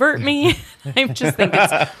to convert me. I just think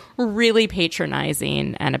it's really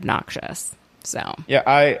patronizing and obnoxious. So, Yeah,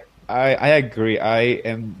 I agree.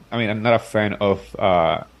 I'm not a fan of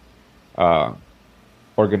uh,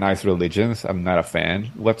 organized religions. I'm not a fan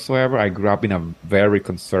whatsoever. I grew up in a very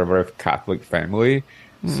conservative Catholic family.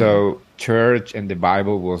 So church and the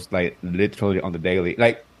Bible was like literally on the daily.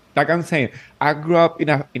 Like I'm saying, I grew up in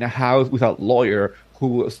a house with a lawyer who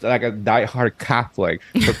was like a diehard Catholic.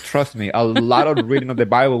 So trust me, a lot of reading of the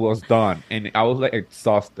Bible was done, and I was like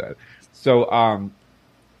exhausted. So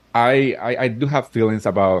I do have feelings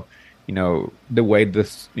about the way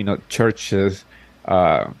this churches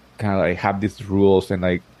kind of like have these rules, and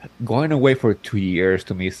like going away for 2 years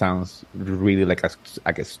to me sounds really like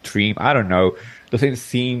extreme. I don't know, doesn't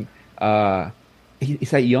seem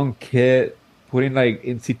he's a young kid putting like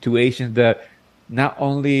in situations that not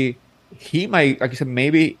only he might, like you said,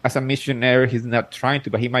 maybe as a missionary he's not trying to,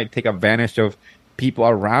 but he might take advantage of people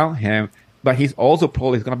around him. But he's also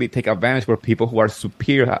probably going to be take advantage for people who are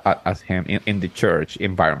superior as him in the church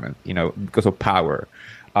environment, because of power.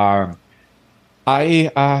 I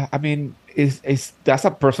mean, is that's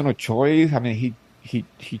a personal choice. I mean,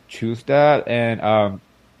 he chose that, and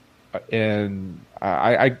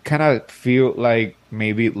I kind of feel like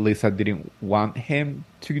maybe Lisa didn't want him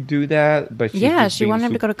to do that, but she's yeah, just she being wanted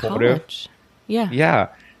him to go to supportive. college. Yeah. Yeah,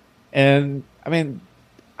 and I mean,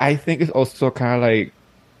 I think it's also kind of like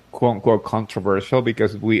quote unquote controversial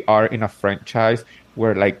because we are in a franchise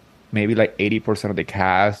where like maybe like 80% of the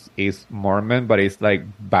cast is Mormon, but it's like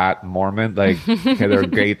bad Mormon, like Heather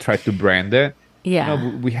Gay tried to brand it.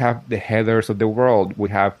 Yeah. We have the Heathers of the world, we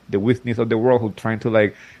have the Whitneys of the world who trying to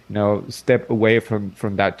like step away from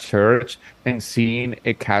that church, and seeing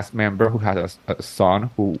a cast member who has a son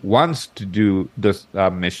who wants to do this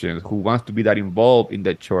missions, who wants to be that involved in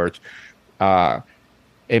the church, and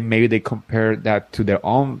maybe they compare that to their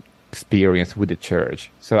own experience with the church.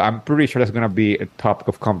 So I'm pretty sure that's going to be a topic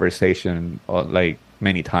of conversation like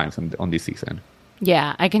many times on this season.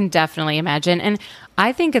 Yeah, I can definitely imagine. And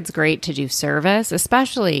I think it's great to do service,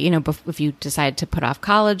 especially, if you decide to put off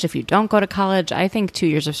college, if you don't go to college. I think 2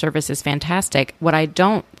 years of service is fantastic. What I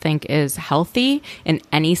don't think is healthy in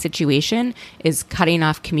any situation is cutting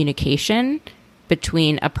off communication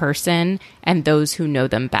between a person and those who know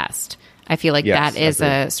them best. I feel like Yes, that is I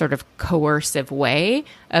agree. a sort of coercive way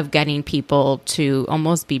of getting people to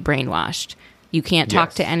almost be brainwashed. You can't talk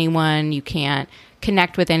Yes. to anyone. You can't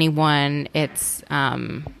connect with anyone. It's,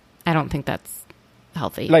 I don't think that's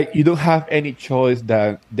healthy. Like you don't have any choice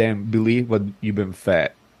than believe what you've been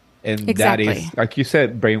fed. And Exactly. that is, like you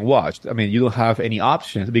said, brainwashed. I mean, you don't have any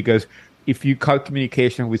options because if you cut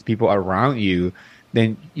communication with people around you,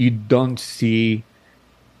 then you don't see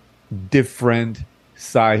different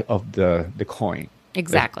side of the coin.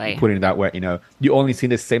 Exactly. Let's put it that way, you only see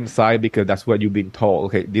the same side because that's what you've been told.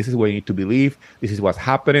 Okay, this is what you need to believe. This is what's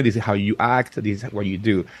happening. This is how you act. This is what you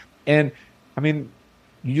do. And I mean,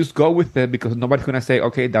 you just go with it because nobody's gonna say,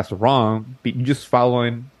 okay, that's wrong. But you're just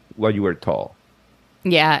following what you were told.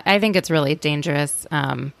 Yeah, I think it's really dangerous.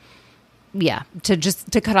 Yeah,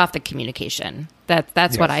 to cut off the communication.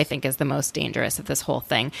 That's what Yes. I think is the most dangerous of this whole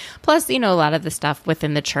thing. Plus, a lot of the stuff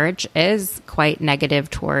within the church is quite negative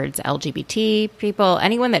towards LGBT people.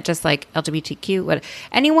 Anyone that just like LGBTQ,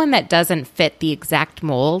 anyone that doesn't fit the exact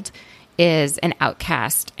mold is an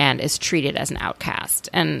outcast and is treated as an outcast.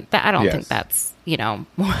 And I don't think that's,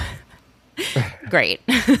 great.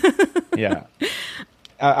 Yeah.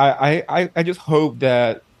 I just hope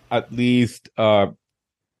that at least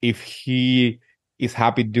if he is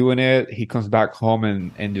happy doing it, he comes back home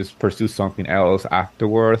and just pursues something else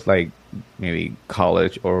afterwards, like maybe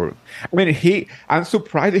college or I'm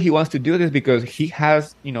surprised that he wants to do this because he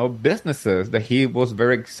has, businesses that he was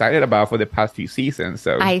very excited about for the past few seasons.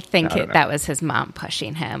 So I think that was his mom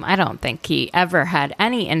pushing him. I don't think he ever had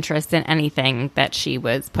any interest in anything that she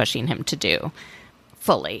was pushing him to do.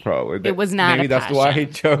 Fully. Probably. It was not maybe a that's passion. why he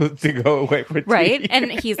chose to go away for 2 right? years. And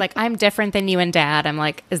he's like, I'm different than you and Dad. I'm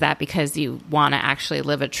like, is that because you want to actually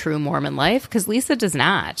live a true Mormon life? Because Lisa does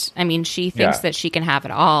not. I mean, she thinks that she can have it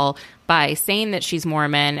all by saying that she's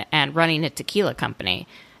Mormon and running a tequila company.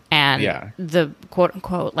 And the quote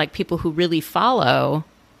unquote, like people who really follow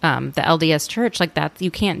the LDS church, like that, you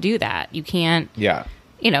can't do that. You can't. Yeah.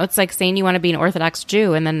 It's like saying you want to be an Orthodox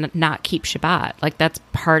Jew and then not keep Shabbat. Like, that's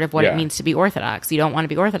part of what it means to be Orthodox. You don't want to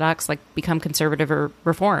be Orthodox, like, become conservative or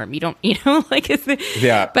reform. You don't, like,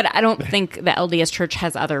 But I don't think the LDS Church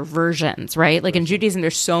has other versions, right? Like, in Judaism,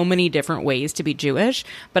 there's so many different ways to be Jewish,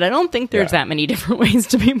 but I don't think there's that many different ways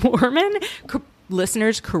to be Mormon.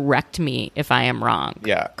 Listeners, correct me if I am wrong.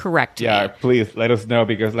 Yeah. Correct me. Yeah, please let us know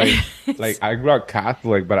because, like I grew up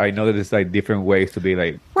Catholic, but I know that there's, like, different ways to be,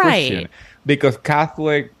 like, Christian. Right. Because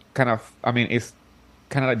Catholic it's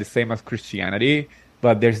kind of like the same as Christianity,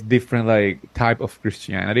 but there's different like type of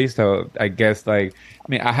Christianity. So I guess I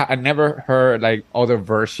never heard like other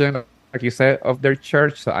version, like you said, of their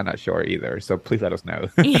church. So I'm not sure either. So please let us know.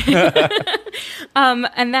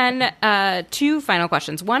 And then 2 final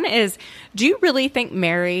questions. One is, do you really think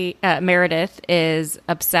Meredith is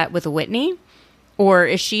upset with Whitney, or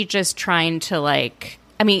is she just trying to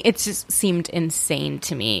it just seemed insane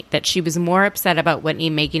to me that she was more upset about Whitney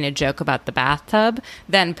making a joke about the bathtub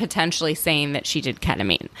than potentially saying that she did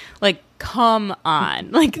ketamine. Like, come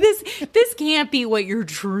on. Like, this can't be what you're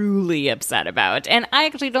truly upset about. And I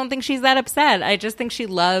actually don't think she's that upset. I just think she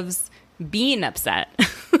loves being upset.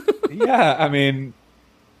 Yeah, I mean,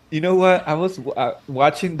 you know what? I was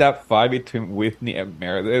watching that fight between Whitney and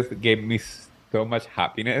Meredith. It gave me so much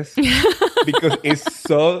happiness because it's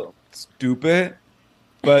so stupid.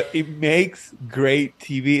 But it makes great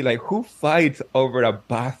TV. Like, who fights over a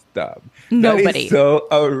bathtub? Nobody. That is so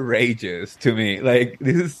outrageous to me. Like,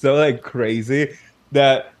 this is so, like, crazy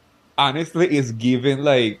that, honestly, is given,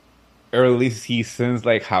 like, early seasons,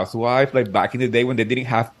 like, Housewives. Like, back in the day when they didn't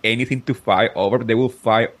have anything to fight over, but they will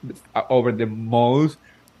fight over the most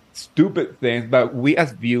stupid things. But we,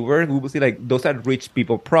 as viewers, we will see, like, those are rich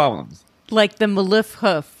people problems. Like the Maloof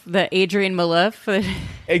hoof, the Adrian Maloof.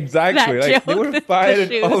 Exactly. Like, they were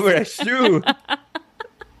fighting over a shoe.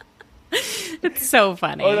 It's so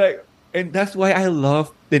funny. And that's why I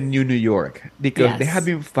love the New York, because they have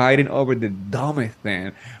been fighting over the dumbest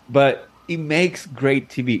thing, but it makes great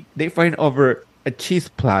TV. They fight over a cheese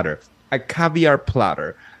platter, a caviar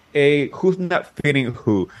platter, a who's not fitting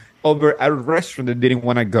who, over a restaurant they didn't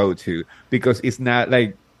want to go to because it's not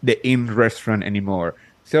like the in restaurant anymore.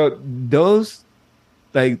 So those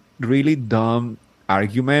like really dumb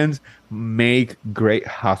arguments make great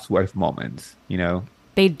housewife moments,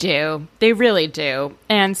 They do. They really do.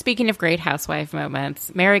 And speaking of great housewife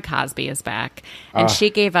moments, Mary Cosby is back. And she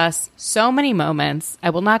gave us so many moments.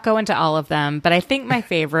 I will not go into all of them, but I think my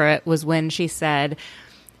favorite was when she said,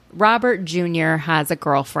 Robert Jr. has a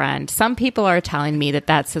girlfriend. Some people are telling me that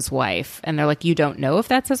that's his wife. And they're like, you don't know if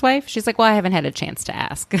that's his wife? She's like, well, I haven't had a chance to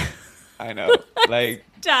ask. I know. Like,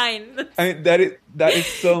 dying. I mean, that is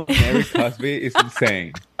so Mary Cosby. It's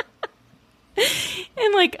insane.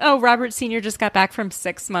 And like, Robert Sr. just got back from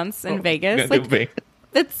 6 months in Vegas. Like,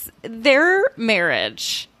 their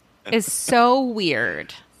marriage is so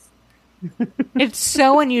weird. It's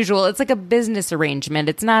so unusual. It's like a business arrangement.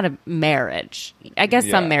 It's not a marriage. I guess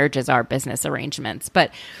some marriages are business arrangements,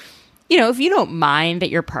 but if you don't mind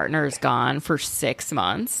that your partner is gone for 6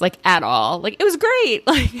 months, like at all, like it was great.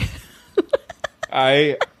 Like,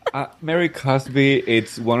 Mary Cosby,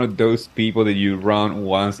 it's one of those people that you run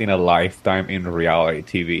once in a lifetime in reality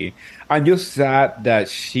TV. I'm just sad that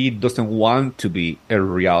she doesn't want to be a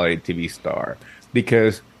reality TV star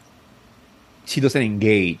because she doesn't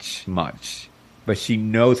engage much, but she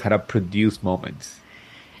knows how to produce moments.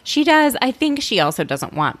 She does. I think she also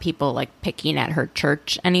doesn't want people like picking at her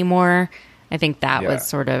church anymore. I think that was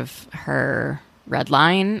sort of her red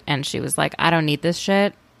line. And she was like, I don't need this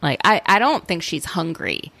shit. Like, I don't think she's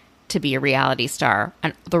hungry to be a reality star.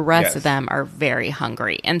 And the rest of them are very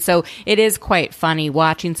hungry. And so it is quite funny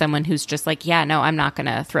watching someone who's just like, yeah, no, I'm not going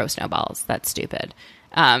to throw snowballs. That's stupid.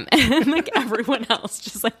 And like everyone else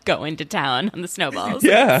just like going to town on the snowballs.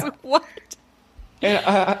 Yeah. Like, what? And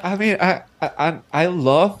I mean, I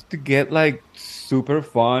love to get like super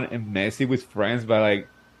fun and messy with friends, but like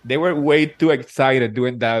they were way too excited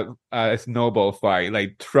doing that snowball fight.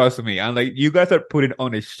 Like, trust me, I'm like, you guys are putting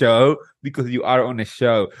on a show because you are on a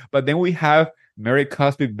show. But then we have Mary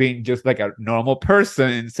Cosby being just like a normal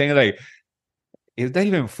person and saying like, is that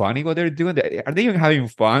even funny what they're doing? Are they even having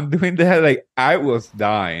fun doing that? Like, I was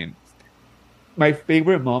dying. My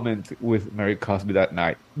favorite moment with Mary Cosby that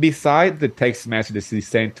night, besides the text message that she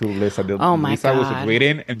sent to Lisa, Lisa was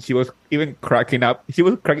reading, and she was even cracking up. She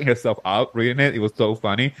was cracking herself up reading it. It was so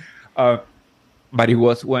funny. But it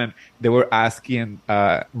was when they were asking,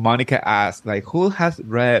 Monica asked, like, who has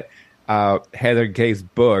read Heather Gay's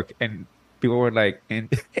book? And people were like, and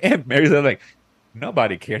Mary said, like,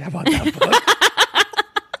 nobody cared about that book.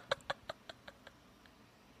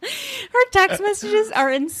 Her text messages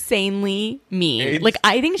are insanely mean. Like,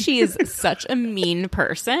 I think she is such a mean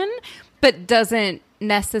person, but doesn't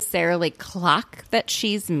necessarily clock that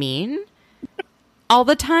she's mean all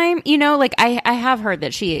the time. You know, like I have heard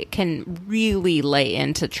that she can really lay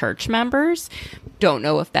into church members. Don't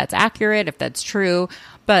know if that's accurate, if that's true.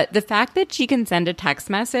 But the fact that she can send a text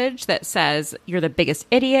message that says, you're the biggest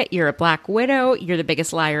idiot, you're a black widow, you're the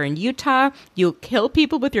biggest liar in Utah, you'll kill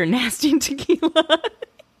people with your nasty tequila.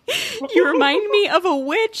 You remind me of a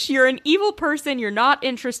witch. You're an evil person. You're not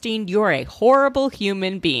interesting. You're a horrible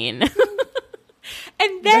human being.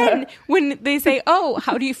 And then when they say, oh,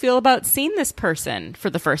 how do you feel about seeing this person for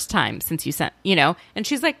the first time since you sent, you know? And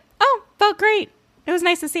she's like, oh, felt great. It was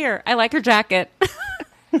nice to see her. I like her jacket.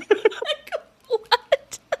 Like,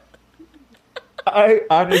 what? I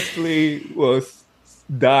honestly was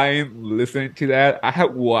dying listening to that. I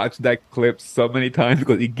have watched that clip so many times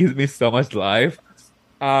because it gives me so much life.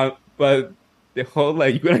 But the whole,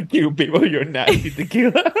 like, you're gonna kill people, you're nasty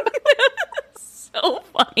tequila. So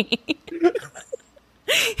funny.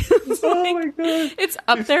 Oh my God. It's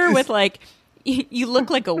up there with, like, you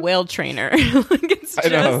look like a whale trainer. Like, it's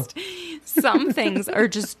just, some things are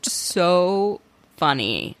just so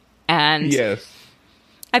funny. And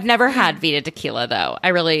I've never had Vita tequila, though.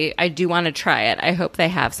 I do want to try it. I hope they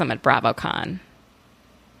have some at BravoCon.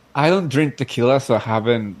 I don't drink tequila, so I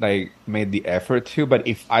haven't like made the effort to. But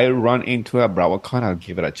if I run into a BravoCon, I'll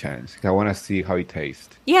give it a chance. I want to see how it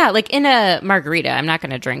tastes. Yeah, like in a margarita, I'm not going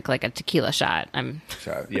to drink like a tequila shot. I'm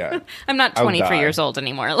not 23 years old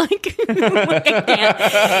anymore. Like, like I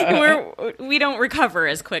can't. We don't recover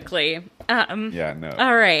as quickly. No.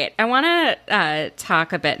 All right, I want to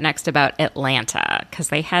talk a bit next about Atlanta because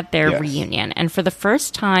they had their reunion, and for the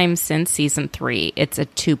first time since season 3, it's a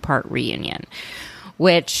 2-part reunion.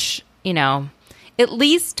 Which, you know, at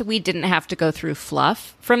least we didn't have to go through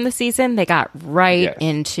fluff from the season. They got right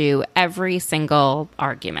into every single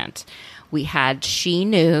argument. We had She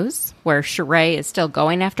News, where Sheree is still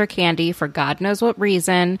going after Candy for God knows what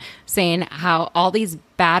reason, saying how all these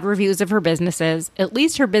bad reviews of her businesses, at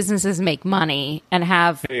least her businesses make money and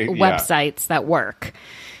have websites that work.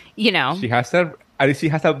 You know. At least she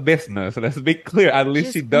has a business. Let's be clear. At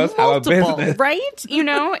least she does have a business. Right? You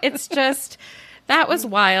know, it's just... That was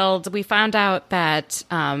wild. We found out that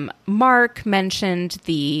Mark mentioned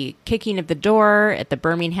the kicking of the door at the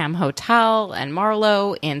Birmingham Hotel and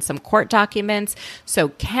Marlo in some court documents. So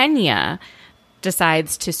Kenya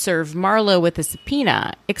decides to serve Marlo with a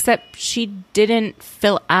subpoena, except she didn't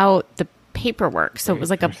fill out the paperwork. So it was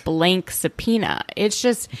like a blank subpoena. It's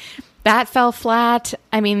just, that fell flat.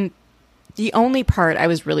 I mean, the only part I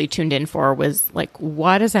was really tuned in for was like,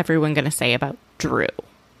 what is everyone going to say about Drew?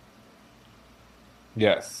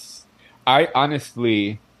 Yes. I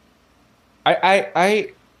honestly,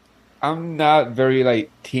 I'm not very like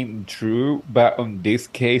Team Drew, but on this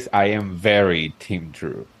case, I am very Team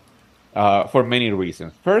Drew, for many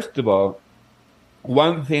reasons. First of all,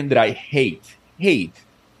 one thing that I hate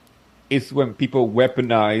is when people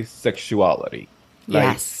weaponize sexuality.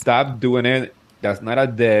 Like, stop doing it. That's not a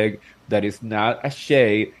dig. That is not a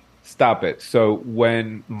shade. Stop it. So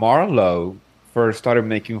when Marlo first started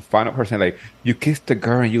making fun of her, saying like, you kissed the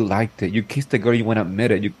girl and you liked it. You kissed the girl, you want to admit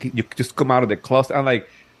it. You just come out of the closet. I'm like,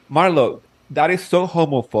 Marlo, that is so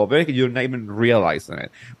homophobic. You're not even realizing it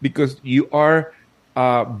because you are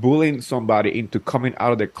bullying somebody into coming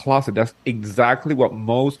out of the closet. That's exactly what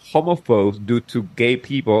most homophobes do to gay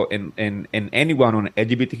people and anyone on the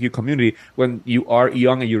LGBTQ community when you are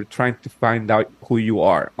young and you're trying to find out who you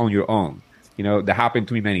are on your own. You know, that happened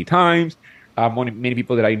to me many times. Many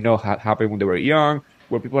people that I know had happened when they were young,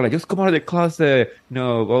 where people are like, just come out of the closet,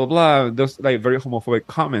 no, blah, blah, blah. Those like very homophobic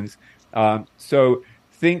comments. So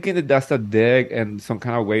thinking that that's a dig and some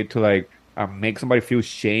kind of way to like make somebody feel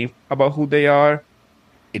shame about who they are,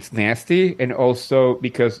 it's nasty. And also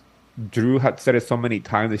because Drew had said it so many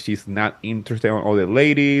times that she's not interested in all the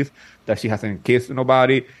ladies, that she hasn't kissed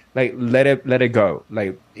nobody. Like let it go.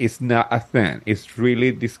 Like it's not a thing. It's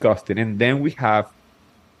really disgusting. And then we have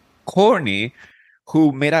Courtney,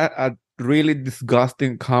 who made a really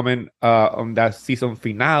disgusting comment on that season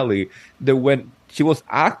finale that when she was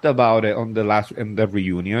asked about it on the last in the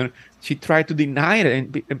reunion, she tried to deny it,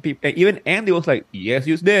 and even Andy was like, "Yes,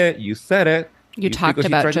 you did. You said it." You talked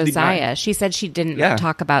about Josiah. She said she didn't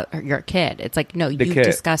talk about your kid. It's like, no, you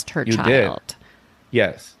discussed her child. Did.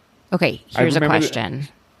 Yes. Okay, here's a question.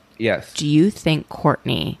 Yes. Do you think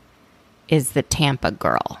Courtney is the Tampa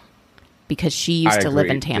girl? Because she used to live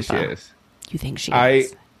in Tampa. She is. You think she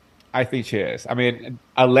is? I think she is. I mean,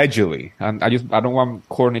 allegedly. And I don't want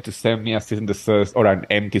Courtney to send me a cease and desist or an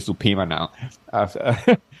empty subpoena now.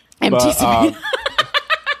 Empty subpoena.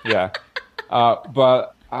 Yeah.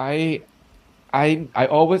 But I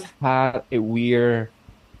always had a weird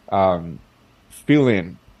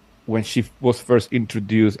feeling when she was first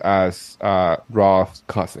introduced as Roth's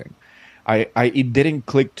cousin. It didn't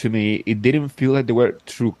click to me. It didn't feel like they were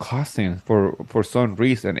true cousins for some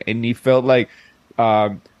reason, and it felt like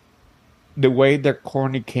the way that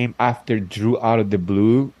Courtney came after Drew out of the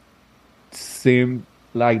blue seemed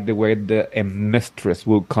like the way that a mistress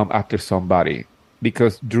will come after somebody,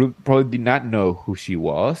 because Drew probably did not know who she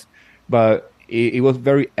was, but it was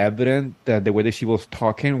very evident that the way that she was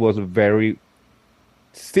talking was very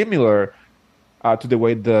similar to the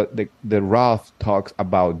way the Roth talks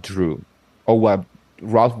about Drew, or what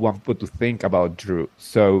Roth wants people to think about Drew.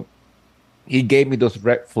 So he gave me those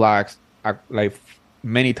red flags like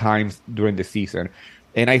many times during the season.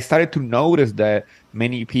 And I started to notice that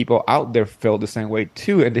many people out there felt the same way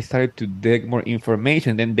too. And they started to dig more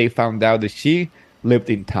information. Then they found out that she lived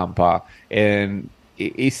in Tampa. And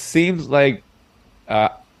it seems like,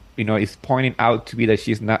 it's pointing out to me that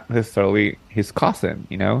she's not necessarily his cousin,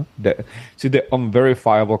 that she's the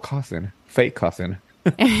unverifiable cousin, fake cousin.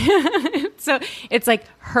 So it's like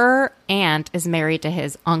her aunt is married to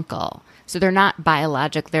his uncle. So they're not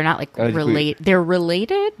biological. They're not like related. They're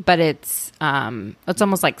related, but it's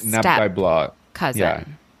almost like not by blood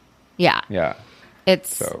cousin. Yeah.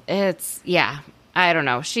 It's I don't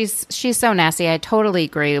know. She's so nasty. I totally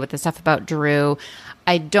agree with the stuff about Drew.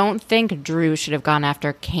 I don't think Drew should have gone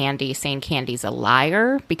after Candy, saying Candy's a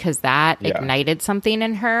liar, because that ignited something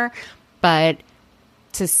in her. But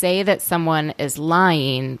to say that someone is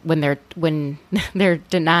lying when they're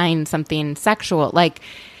denying something sexual, like,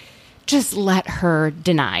 just let her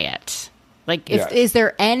deny it. Like, is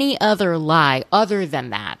there any other lie other than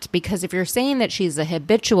that? Because if you're saying that she's a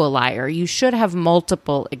habitual liar, you should have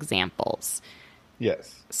multiple examples.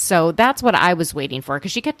 Yes. So that's what I was waiting for,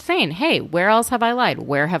 because she kept saying, hey, where else have I lied?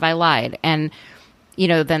 Where have I lied? And,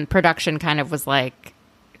 then production kind of was like,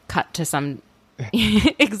 cut to some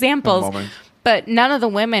examples. But none of the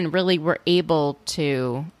women really were able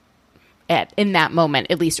to, in that moment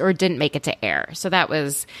at least, or didn't make it to air. So that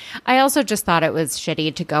was, I also just thought it was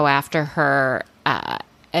shitty to go after her,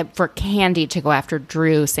 for Candy to go after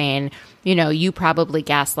Drew, saying, you probably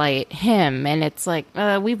gaslight him. And it's like,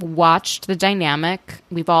 we've watched the dynamic.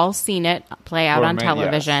 We've all seen it play out on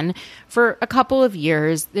television for a couple of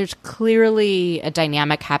years. There's clearly a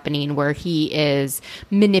dynamic happening where he is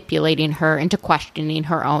manipulating her into questioning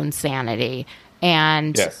her own sanity.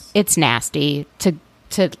 And it's nasty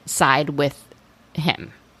to side with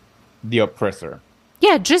him. The oppressor.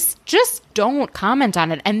 Yeah, just don't comment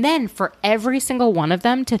on it. And then for every single one of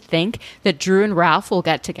them to think that Drew and Ralph will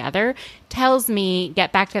get together tells me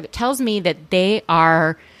that they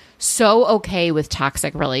are so okay with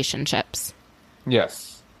toxic relationships.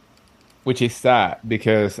 Yes. Which is sad,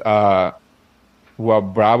 because what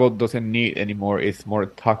Bravo doesn't need anymore is more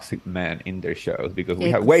toxic men in their shows, because we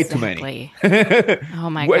have way too many. Oh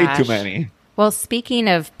my gosh. Way too many. Well, speaking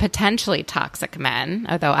of potentially toxic men,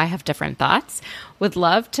 although I have different thoughts, would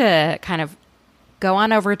love to kind of go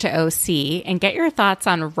on over to OC and get your thoughts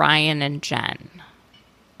on Ryan and Jen.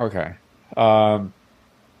 Okay. When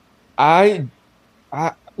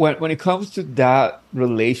it comes to that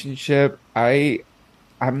relationship, I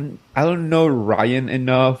don't know Ryan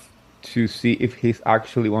enough to see if he's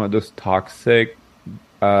actually one of those toxic,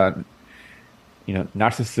 uh,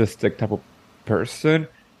 narcissistic type of person.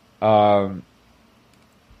 Um,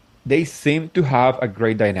 they seem to have a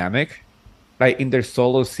great dynamic. Like in their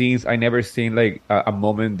solo scenes, I never seen like a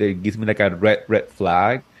moment that gives me like a red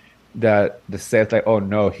flag that says like, oh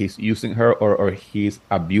no, he's using her or he's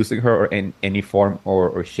abusing her or in any form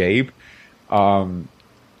or shape. Um,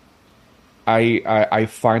 I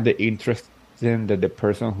find it interesting that the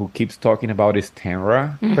person who keeps talking about is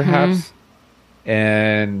Tamra, perhaps,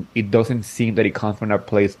 and it doesn't seem that it comes from a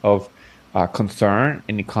place of concern,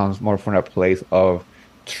 and it comes more from a place of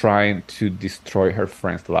trying to destroy her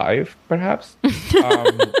friend's life, perhaps. You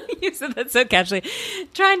said that so casually.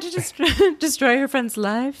 Trying to just destroy her friend's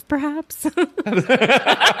life, perhaps. Ooh,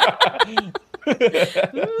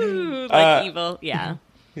 like evil. Yeah.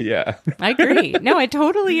 Yeah. I agree. No, I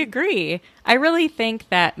totally agree. I really think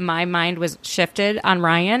that my mind was shifted on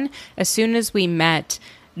Ryan as soon as we met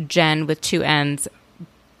Jen with two N's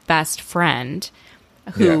best friend,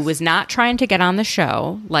 who was not trying to get on the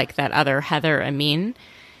show like that other Heather Amin.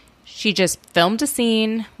 She just filmed a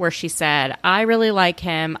scene where she said, I really like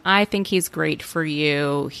him. I think he's great for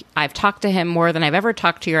you. I've talked to him more than I've ever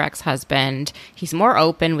talked to your ex-husband. He's more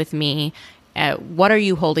open with me. What are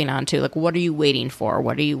you holding on to? Like, what are you waiting for?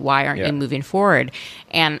 Why aren't you moving forward?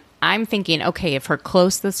 And I'm thinking, okay, if her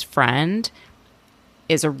closest friend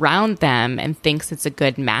is around them and thinks it's a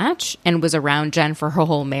good match and was around Jen for her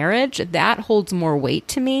whole marriage, that holds more weight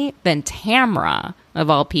to me than Tamra, of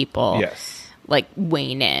all people, like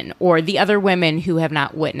weighing in, or the other women who have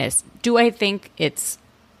not witnessed. Do I think it's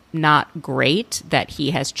not great that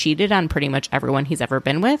he has cheated on pretty much everyone he's ever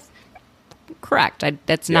been with? Correct.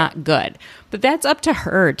 That's not good. But that's up to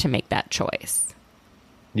her to make that choice.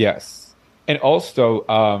 Yes. And also,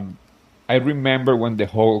 I remember when the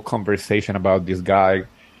whole conversation about this guy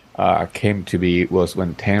came to be was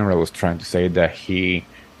when Tamra was trying to say that he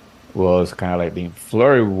was kind of like being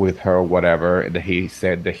flirty with her or whatever, that he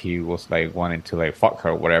said that he was like wanting to like fuck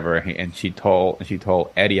her or whatever, and she told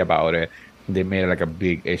Eddy about it. They made it like a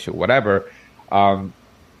big issue, whatever. It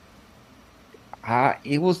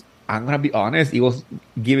was, I'm gonna be honest, it was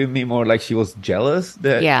giving me more like she was jealous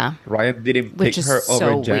that Ryan didn't pick her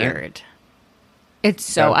over Jen. Weird. It's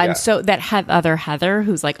so that other Heather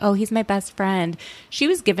who's like, oh, he's my best friend. She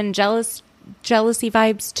was given jealousy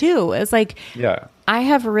vibes too. It's like, I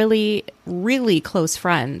have really, really close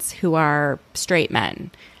friends who are straight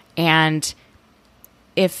men, and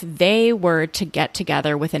if they were to get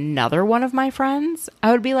together with another one of my friends,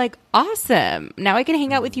 I would be like, awesome. Now I can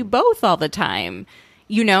hang out with you both all the time.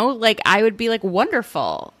 You know, like I would be like,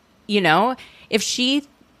 wonderful. You know, if she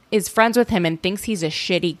is friends with him and thinks he's a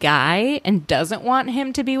shitty guy and doesn't want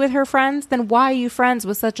him to be with her friends, then why are you friends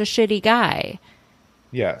with such a shitty guy?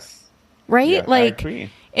 Yes. Right? Yes, like, I agree.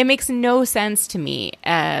 It makes no sense to me.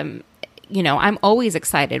 You know, I'm always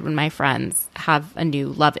excited when my friends have a new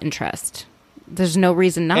love interest. There's no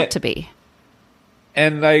reason not to be.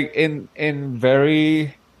 And like in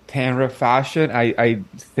very Tamra fashion, I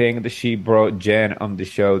think that she brought Jen on the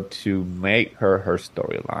show to make her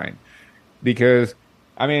storyline. Because,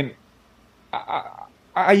 I mean,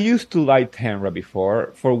 I used to like Tamra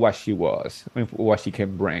before for what she was, I mean, for what she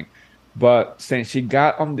can bring. But since she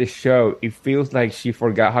got on the show, it feels like she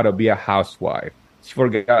forgot how to be a housewife. She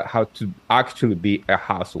forgot how to actually be a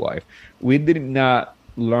housewife. We did not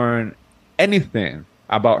learn anything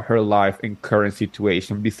about her life and current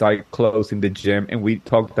situation besides closing the gym, and we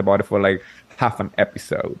talked about it for like half an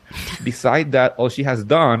episode. Besides that, all she has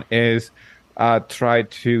done is try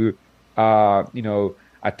to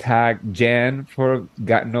attack Jen for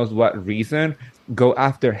God knows what reason, go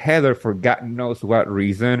after Heather for God knows what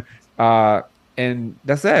reason, and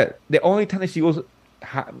that's it. The only time that she was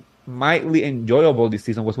mildly enjoyable this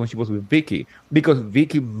season was when she was with Vicky, because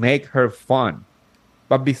Vicky made her fun.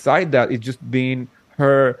 But beside that, it's just been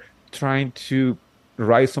her trying to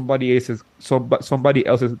ride somebody else's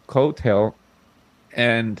coattail.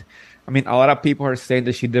 And I mean, a lot of people are saying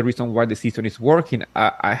that she's the reason why the season is working.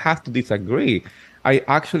 I have to disagree. I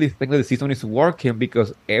actually think that the season is working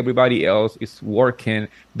because everybody else is working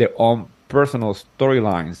their own personal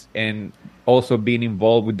storylines and also being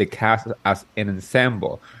involved with the cast as an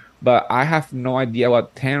ensemble. But I have no idea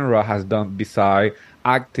what Tamra has done besides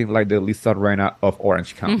acting like the Lisa Rinna of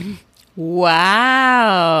Orange County.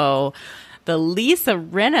 Wow. The Lisa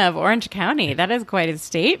Rinna of Orange County. That is quite a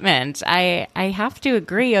statement. I have to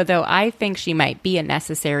agree, although I think she might be a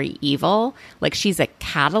necessary evil. Like she's a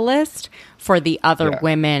catalyst for the other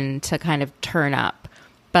women to kind of turn up.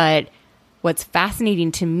 But what's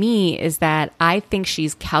fascinating to me is that I think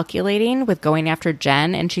she's calculating with going after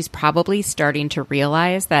Jen, and she's probably starting to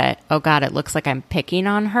realize that, oh God, it looks like I'm picking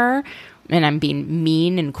on her and I'm being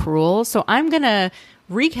mean and cruel. So I'm going to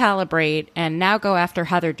recalibrate and now go after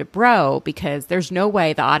Heather Dubrow because there's no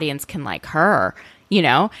way the audience can like her, you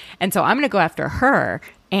know? And so I'm going to go after her.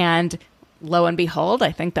 And lo and behold,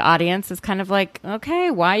 I think the audience is kind of like, okay,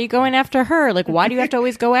 why are you going after her? Like, why do you have to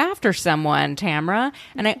always go after someone, Tamra?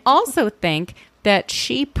 And I also think that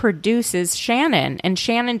she produces Shannon, and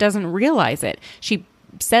Shannon doesn't realize it. She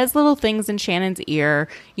says little things in Shannon's ear.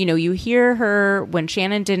 You know, you hear her when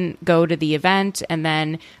Shannon didn't go to the event, and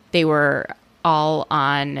then they were all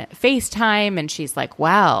on FaceTime, and she's like,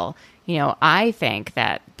 well, you know, I think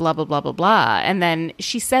that blah, blah, blah, blah, blah. And then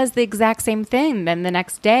she says the exact same thing then the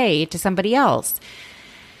next day to somebody else.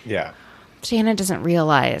 Yeah. Shannon doesn't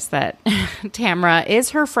realize that Tamra is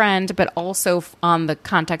her friend, but also on the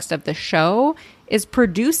context of the show is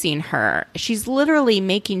producing her. She's literally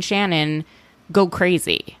making Shannon go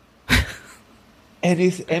crazy. And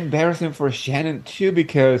it's embarrassing for Shannon too,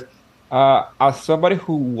 because as somebody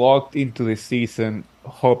who walked into the season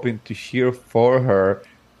hoping to cheer for her,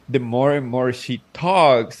 the more and more she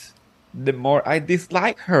talks, the more I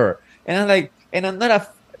dislike her. And I'm not a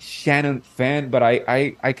Shannon fan, but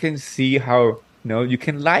I can see how, you know, you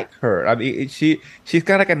can like her. I mean, she's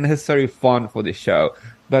kind of like a necessary fun for the show.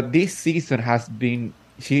 But this season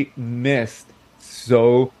she missed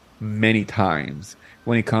so many times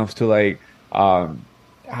when it comes to like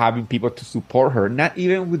having people to support her. Not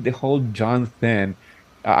even with the whole John thing.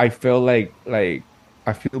 I feel like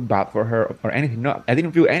I feel bad for her or anything. No, I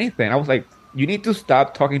didn't feel anything. I was like, you need to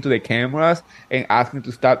stop talking to the cameras and asking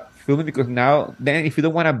to stop filming, because now then if you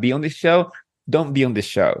don't want to be on this show, don't be on this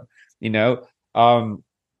show. You know?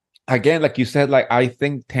 Again, like you said, like I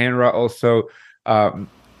think Tanra also kind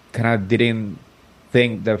of didn't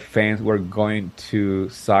think the fans were going to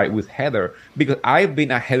side with Heather, because I've been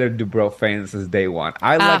a Heather Dubrow fan since day one.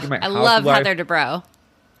 I love Heather Dubrow.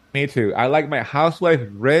 Me too. I like my housewife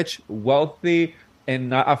rich, wealthy, and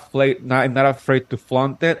not afraid to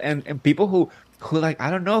flaunt it. And people who like, I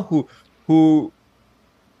don't know, who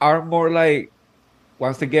are more like,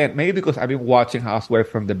 once again, maybe because I've been watching Housewife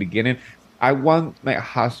from the beginning, I want my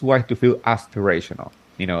housewife to feel aspirational.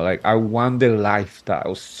 You know, like I want the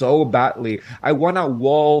lifestyle so badly. I want a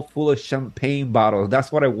wall full of champagne bottles.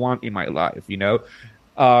 That's what I want in my life, you know?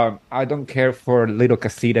 I don't care for little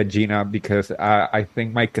casita Gina, because I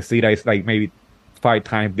think my casita is like maybe 5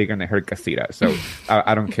 times bigger than her casita. So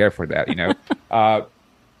I don't care for that, you know?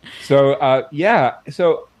 Yeah.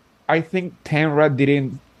 So I think Tamra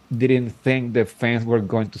didn't think the fans were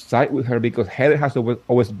going to side with her, because Heather has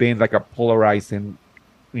always been like a polarizing,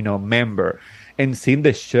 you know, member. And seeing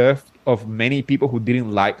the shift of many people who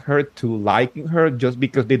didn't like her to liking her just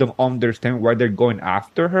because they don't understand why they're going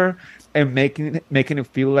after her, and making it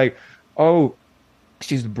feel like, oh,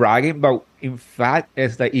 she's bragging. But in fact,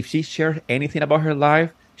 it's like if she shares anything about her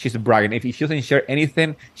life, she's bragging. If she doesn't share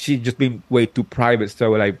anything, she's just being way too private. So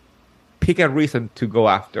like, pick a reason to go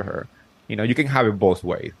after her. You know, you can have it both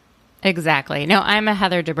ways. Exactly. No, I'm a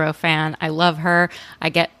Heather Dubrow fan. I love her. I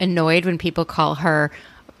get annoyed when people call her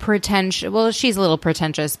pretentious. Well, she's a little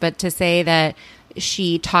pretentious, but to say that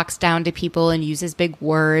she talks down to people and uses big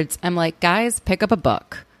words, I'm like, guys, pick up a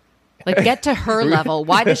book. Like, get to her level.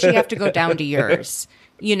 Why does she have to go down to yours?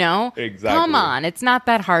 You know? Exactly. Come on. It's not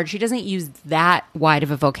that hard. She doesn't use that wide of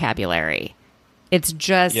a vocabulary. It's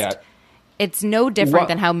just, it's no different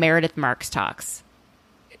than how Meredith Marks talks.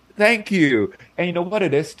 Thank you. And you know what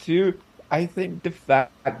it is too? I think the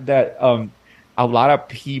fact that a lot of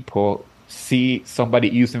people see somebody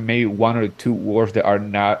using maybe 1 or 2 words that are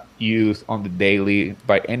not used on the daily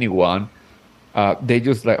by anyone, they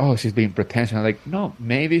just like, oh, she's being pretentious. I'm like, no,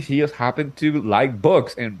 maybe she just happened to like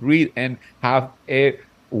books and read and have a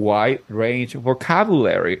wide range of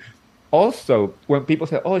vocabulary. Also, when people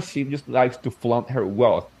say, oh, she just likes to flaunt her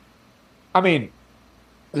wealth. I mean,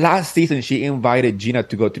 last season, she invited Gina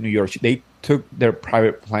to go to New York. They took their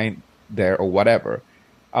private plane there or whatever.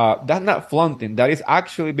 That's not flaunting. That is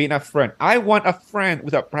actually being a friend. I want a friend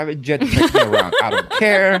with a private jet to take me around. I don't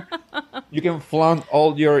care. You can flaunt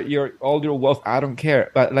all your wealth. I don't care.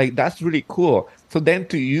 But like, that's really cool. So then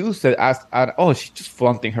to use it as oh, she's just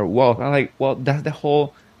flaunting her wealth. I'm like, well, that's the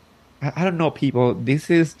whole. I don't know, people. This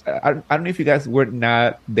is. I don't know if you guys were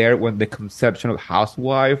not there when the conception of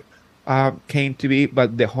housewife came to be,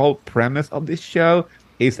 but the whole premise of this show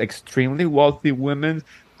is extremely wealthy women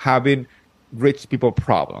having rich people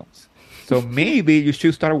problems. So maybe you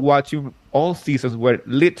should start watching all seasons where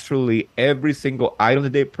literally every single item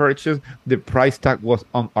that they purchased, the price tag was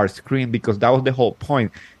on our screen because that was the whole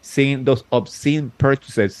point. Seeing those obscene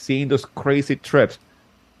purchases, seeing those crazy trips.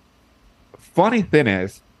 Funny thing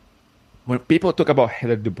is, when people talk about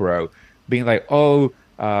Heather Dubrow being like, oh,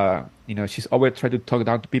 she's always trying to talk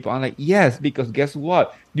down to people. I'm like, yes, because guess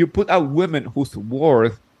what? You put out women who's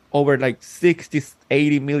worth over like 60,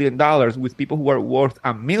 $80 million with people who are worth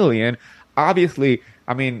 $1 million. Obviously,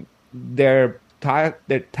 I mean, their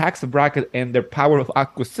tax bracket and their power of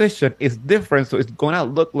acquisition is different. So it's gonna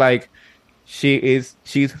look like she's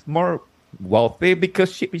more wealthy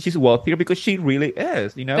because she's wealthier because she really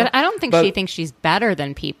is, But I don't think she thinks she's better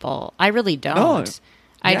than people. I really don't. No,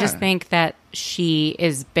 I just think that she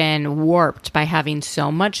has been warped by having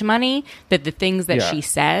so much money that the things that she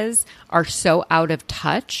says are so out of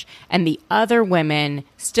touch, and the other women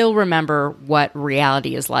still remember what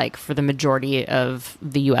reality is like for the majority of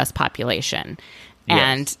the U.S. population.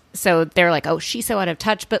 And so they're like, oh, she's so out of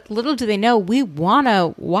touch. But little do they know, we want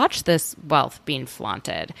to watch this wealth being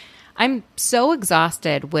flaunted. I'm so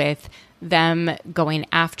exhausted with them going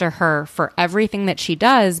after her for everything that she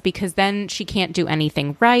does because then she can't do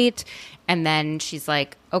anything right. And then she's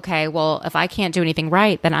like, okay, well, if I can't do anything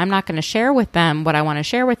right, then I'm not going to share with them what I want to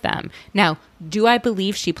share with them. Now, do I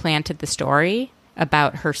believe she planted the story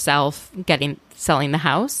about herself selling the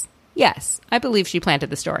house? Yes, I believe she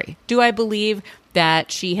planted the story. Do I believe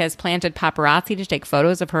that she has planted paparazzi to take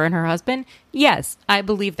photos of her and her husband? Yes, I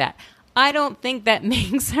believe that. I don't think that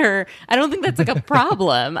makes her, I don't think that's like a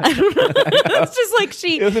problem. I don't know. It's just like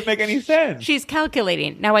it doesn't make any sense. She's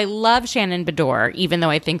calculating. Now, I love Shannon Bedore, even though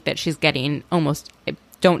I think that she's getting almost,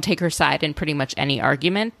 don't take her side in pretty much any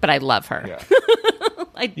argument, but I love her. Yeah.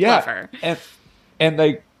 I love her. And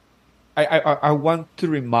like, I want to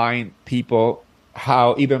remind people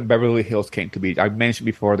how even Beverly Hills came to be. I mentioned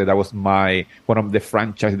before that was one of the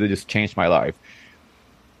franchises that just changed my life.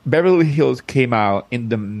 Beverly Hills came out in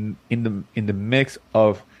the mix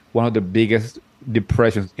of one of the biggest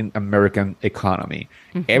depressions in American economy.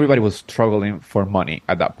 Mm-hmm. Everybody was struggling for money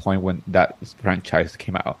at that point when that franchise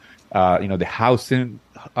came out. The housing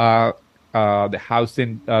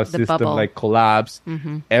system bubble. like collapsed.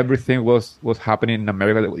 Mm-hmm. Everything was happening in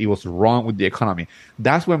America. It was wrong with the economy.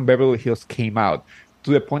 That's when Beverly Hills came out, to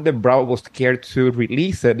the point that Bravo was scared to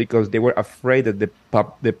release it because they were afraid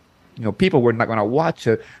that people were not going to watch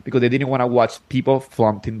it because they didn't want to watch people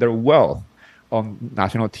flaunting their wealth on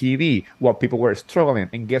national TV while people were struggling.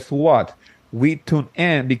 And guess what? We tuned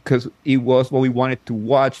in because it was what we wanted to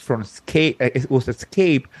watch from escape. It was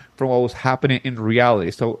escape from what was happening in reality.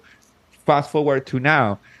 So fast forward to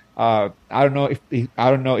now. I don't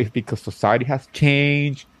know if because society has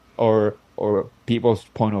changed or people's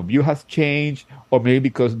point of view has changed, or maybe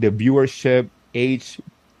because the viewership age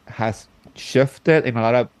has shifted and a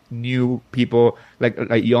lot of new people like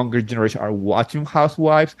younger generation are watching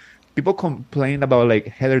Housewives. People complain about like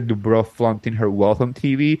Heather Dubrow flaunting her wealth on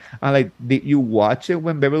TV. And like, did you watch it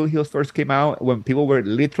when Beverly Hills first came out, when people were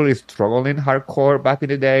literally struggling hardcore back in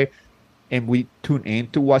the day? And we tuned in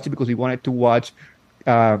to watch it because we wanted to watch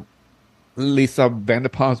Lisa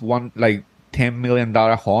Vanderpump's $10 million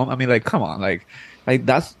home. I mean, like, come on, like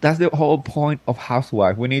that's the whole point of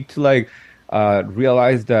Housewives. We need to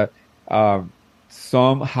realize that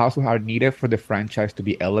some housewives are needed for the franchise to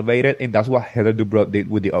be elevated, and that's what Heather Dubrow did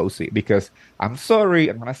with the OC. Because I'm sorry,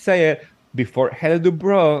 I'm gonna say it. Before Heather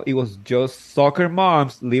Dubrow, it was just soccer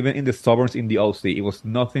moms living in the suburbs in the OC. It was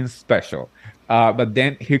nothing special. But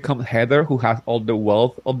then here comes Heather, who has all the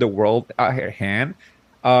wealth of the world at her hand.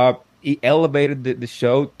 It elevated the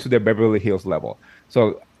show to the Beverly Hills level.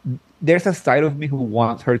 So there's a side of me who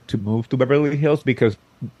wants her to move to Beverly Hills because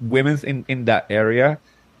women in that area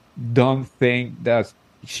don't think that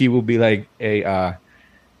she will be like a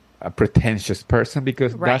pretentious person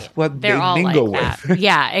because that's what they're they all mingle like with.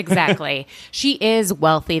 Yeah, exactly. She is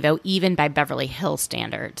wealthy, though, even by Beverly Hills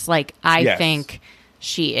standards. Like, I think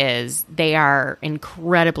she is. They are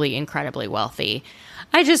incredibly, incredibly wealthy.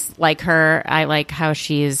 I just like her. I like how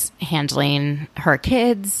she's handling her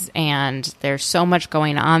kids, and there's so much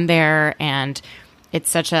going on there, and it's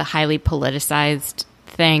such a highly politicized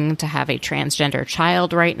thing to have a transgender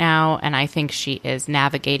child right now, and I think she is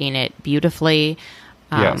navigating it beautifully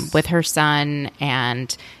with her son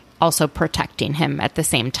and also protecting him at the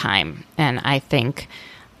same time. And I think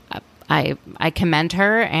I commend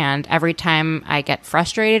her, and every time I get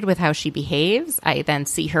frustrated with how she behaves, I then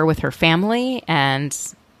see her with her family and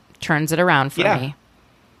turns it around for me.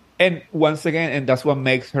 And once again, and that's what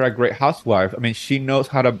makes her a great housewife. I mean, she knows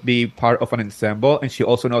how to be part of an ensemble, and she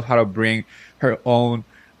also knows how to bring her own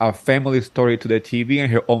a family story to the TV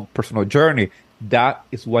and her own personal journey. That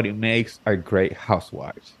is what it makes a great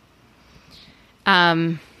Housewives.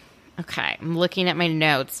 Okay, I'm looking at my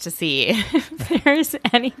notes to see if there's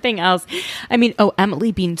anything else. I mean,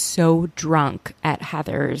 Emily being so drunk at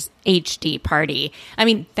Heather's HD party. I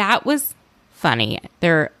mean, that was funny.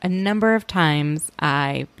 There are a number of times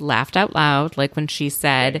I laughed out loud, like when she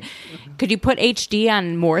said, "Could you put HD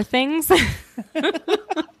on more things?"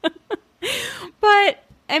 But,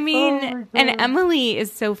 I mean, and Emily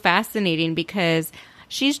is so fascinating because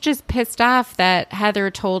she's just pissed off that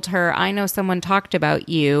Heather told her, "I know someone talked about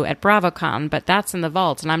you at BravoCon, but that's in the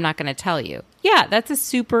vault and I'm not going to tell you." Yeah, that's a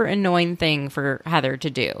super annoying thing for Heather to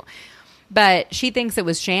do. But she thinks it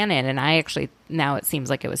was Shannon, and now it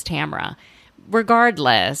seems like it was Tamra.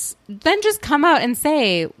 Regardless, then just come out and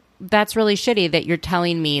say, "That's really shitty that you're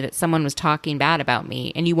telling me that someone was talking bad about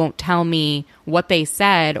me and you won't tell me what they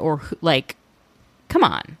said or like, come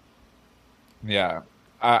on." Yeah.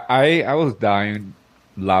 I was dying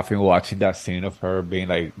laughing watching that scene of her being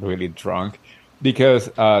like really drunk because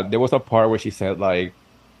there was a part where she said like,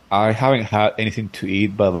 "I haven't had anything to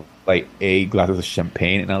eat but like 8 glasses of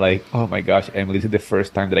champagne," and I'm like, "Oh my gosh, Emily, this is the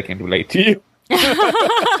first time that I can relate to you."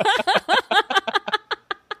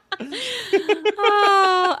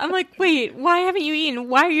 Oh, I'm like, wait, why haven't you eaten?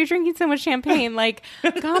 Why are you drinking so much champagne? Like,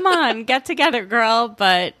 come on, get together, girl.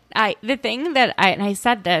 But the thing that and I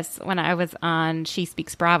said this when I was on She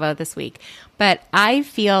Speaks Bravo this week, but I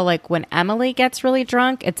feel like when Emily gets really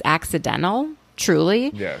drunk, it's accidental,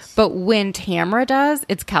 truly. Yes. But when Tamra does,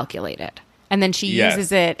 it's calculated. And then she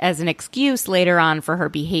uses it as an excuse later on for her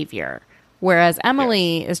behavior. Whereas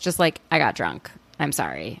Emily is just like, "I got drunk. I'm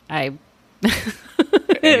sorry.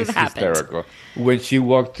 It happened." Hysterical. When she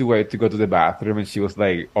walked away to go to the bathroom and she was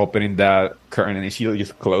like opening that curtain and she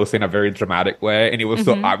just closed in a very dramatic way, and it was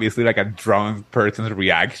so obviously like a drunk person's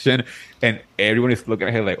reaction, and everyone is looking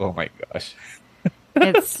at her like, "Oh my gosh."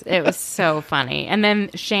 It was so funny. And then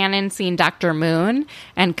Shannon seeing Dr. Moon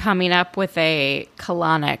and coming up with a home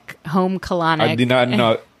colonic. I did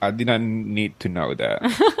not need to know that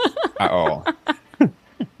at all.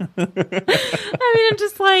 I mean, I'm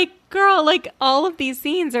just like, girl, like all of these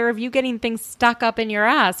scenes are of you getting things stuck up in your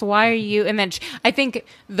ass. Why are you? And then I think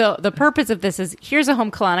the purpose of this is here's a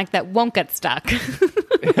home colonic that won't get stuck.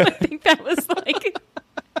 I think that was like,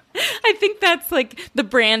 I think that's like the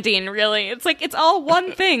branding, really. It's like it's all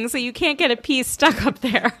one thing, so you can't get a piece stuck up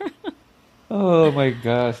there. Oh my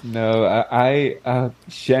gosh, no!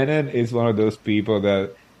 Shannon is one of those people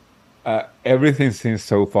that everything seems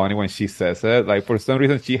so funny when she says it. Like for some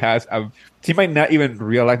reason, she might not even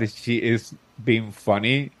realize that she is being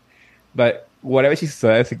funny, but whatever she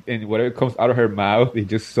says and whatever comes out of her mouth is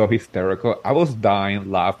just so hysterical. I was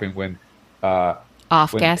dying laughing when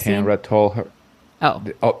Off-gassing? Tamra told her.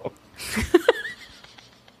 Oh.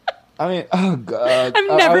 I mean, oh god!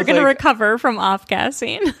 I'm never going to recover from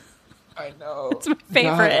off-gassing. I know. It's my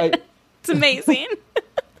favorite. It's amazing.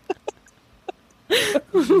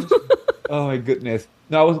 Oh my goodness.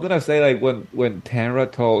 No, I was gonna say like when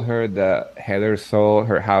Tamra told her that Heather sold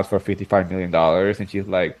her house for $55 million and she's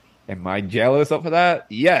like, "Am I jealous of that?"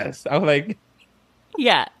 Yes. I was like,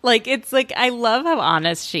 yeah, like it's like I love how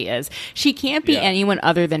honest she is. She can't be anyone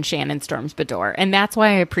other than Shannon Storms Bedore, and that's why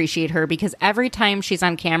I appreciate her, because every time she's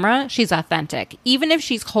on camera, she's authentic. Even if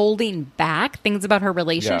she's holding back things about her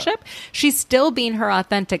relationship, she's still being her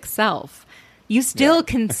authentic self. You still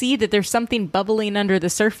can see that there's something bubbling under the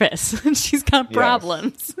surface. She's got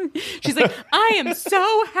problems. She's like, "I am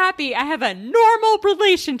so happy I have a normal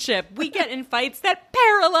relationship. We get in fights that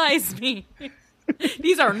paralyze me.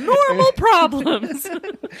 These are normal problems."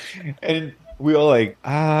 And we all like,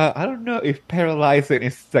 I don't know if paralyzing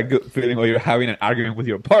is a good feeling or you're having an argument with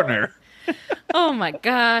your partner. Oh my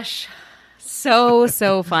gosh.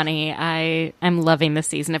 So funny. I'm loving this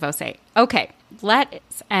season of OSE. Okay,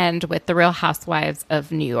 let's end with The Real Housewives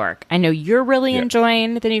of New York. I know you're really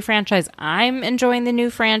enjoying the new franchise. I'm enjoying the new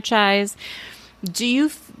franchise. Do you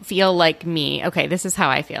feel like me? Okay, this is how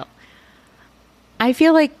I feel. I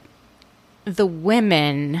feel like the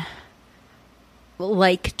women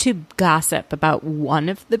like to gossip about one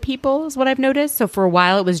of the people is what I've noticed. So for a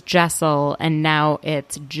while it was Jessel and now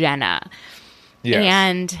it's Jenna. Yes.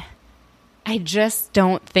 And I just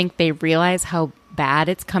don't think they realize how bad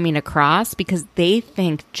it's coming across, because they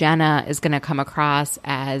think Jenna is going to come across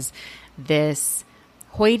as this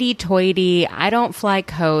hoity-toity, I don't fly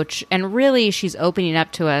coach. And really she's opening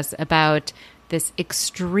up to us about this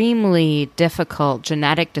extremely difficult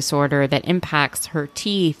genetic disorder that impacts her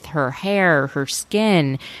teeth, her hair, her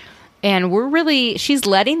skin. And she's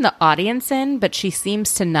letting the audience in, but she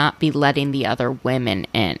seems to not be letting the other women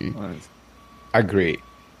in. Agree.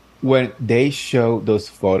 When they show those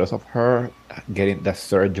photos of her getting the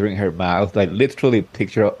surgery in her mouth, like literally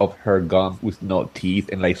picture of her gums with no teeth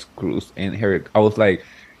and like screws in her, I was like,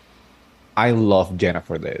 I love Jenna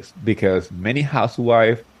for this because many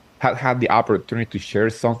housewives have had the opportunity to share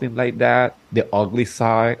something like that, the ugly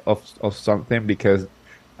side of something, because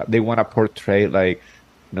they want to portray like,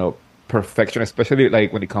 perfection, especially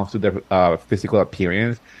like when it comes to their physical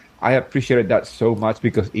appearance. I appreciated that so much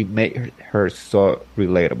because it made her so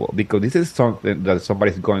relatable. Because this is something that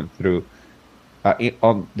somebody's going through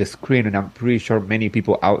on the screen, and I'm pretty sure many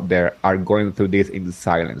people out there are going through this in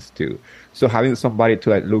silence too. So having somebody to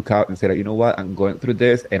like look out and say that, you know what, I'm going through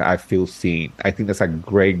this and I feel seen. I think that's a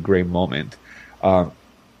great, great moment. Um,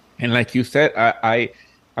 and like you said, I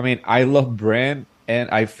mean, I love Bren,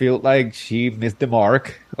 and I feel like she missed the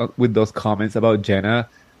mark with those comments about Jenna.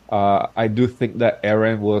 I do think that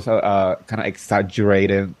Erin was kind of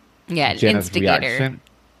exaggerating Yeah, Jenna's instigator. reaction.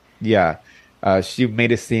 Yeah, she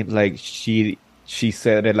made it seem like she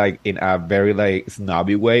said it like in a very like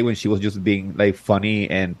snobby way when she was just being like funny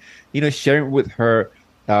and sharing with her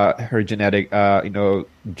genetic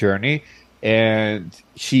journey, and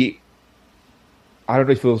I don't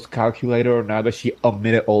know if it was calculated or not, but she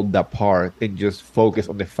omitted all that part and just focused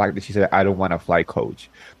on the fact that she said, I don't want to fly coach.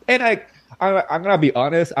 And I'm gonna be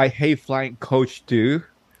honest, I hate flying coach too,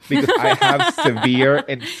 because I have severe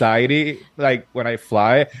anxiety like when I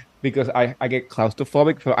fly, because I get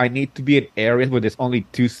claustrophobic. So I need to be in areas where there's only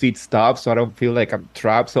 2 seat stops so I don't feel like I'm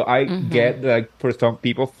trapped. So I get like for some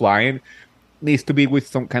people flying needs to be with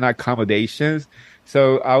some kind of accommodations.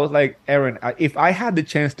 So I was like, Erin, if I had the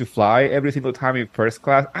chance to fly every single time in first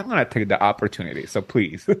class, I'm gonna take the opportunity. So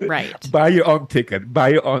please, Right. buy your own ticket. Buy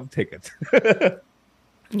your own ticket.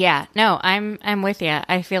 Yeah, no, I'm with you.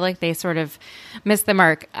 I feel like they sort of missed the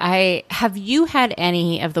mark. Have you had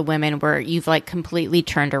any of the women where you've like completely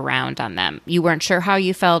turned around on them? You weren't sure how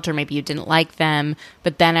you felt, or maybe you didn't like them,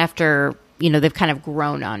 but then after, they've kind of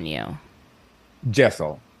grown on you.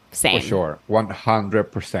 Jessel. Same. For sure.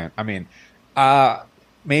 100%. I mean,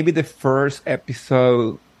 maybe the first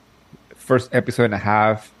episode and a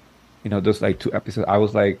half, those like 2 episodes, I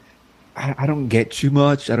was like, I don't get too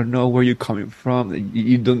much. I don't know where you're coming from.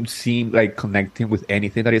 You don't seem like connecting with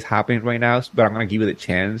anything that is happening right now, but I'm gonna give it a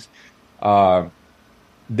chance.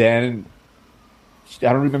 Then I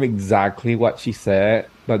don't remember exactly what she said,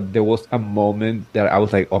 but there was a moment that I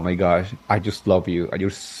was like, oh my gosh, I just love you. You're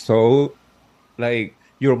so like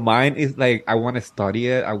your mind is like, I want to study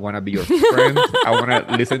it. I want to be your friend. I want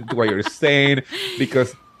to listen to what you're saying,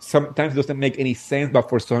 because sometimes it doesn't make any sense, but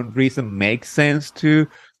for some reason makes sense too.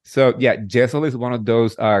 So yeah, Jessel is one of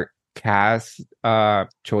those cast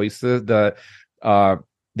choices that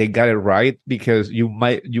they got it right, because you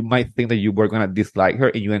might think that you were gonna dislike her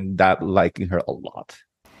and you end up liking her a lot.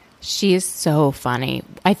 She is so funny.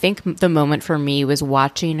 I think the moment for me was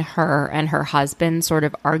watching her and her husband sort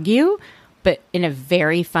of argue, but in a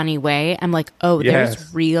very funny way. I'm like, oh, Yes.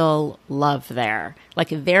 there's real love there. Like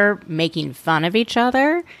they're making fun of each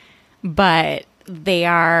other, but they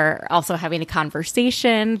are also having a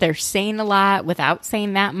conversation. They're saying a lot without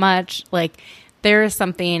saying that much. Like there is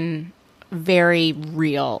something very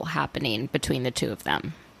real happening between the two of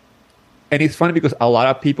them. And it's funny because a lot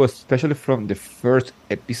of people, especially from the first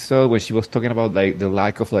episode when she was talking about like the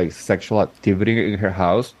lack of like sexual activity in her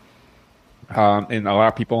house, and a lot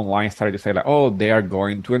of people online started to say like, oh, they are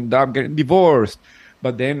going to end up getting divorced.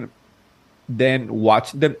 But then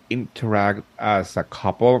watch them interact as a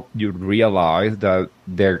couple, you realize that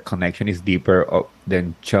their connection is deeper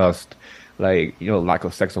than just like, lack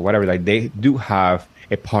of sex or whatever. Like they do have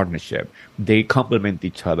a partnership. They complement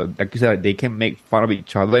each other. Like you said, they can make fun of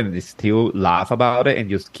each other and they still laugh about it and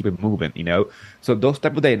just keep it moving. So those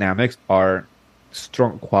type of dynamics are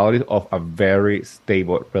strong qualities of a very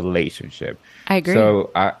stable relationship. I agree.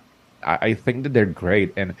 So I think that they're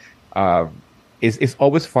great. And it's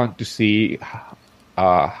always fun to see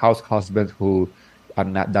house husbands who are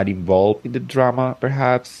not that involved in the drama,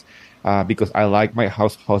 perhaps, because I like my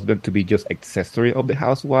house husband to be just accessory of the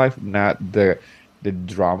housewife, not the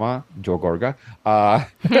drama, Joe Gorga.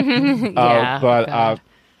 Yeah, but God.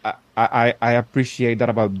 I appreciate that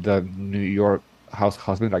about the New York house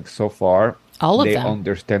husband. Like so far, All of they them.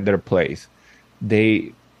 understand their place.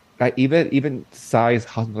 They like even Sai's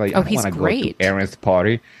husband. Like, Oh, I don't he's want to go to great. Aaron's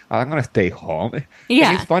party. I'm gonna stay home. Yeah.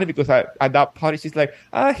 And it's funny because at that party, she's like,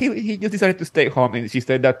 he just decided to stay home, and she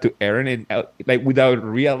said that to Aaron, and like without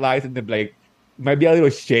realizing that like might be a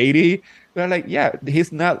little shady. We're like, yeah,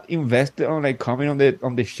 he's not invested on like coming on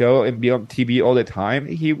the show and be on TV all the time.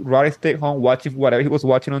 He rather stay home watching whatever he was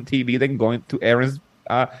watching on TV than going to Aaron's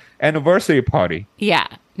uh, anniversary party. Yeah.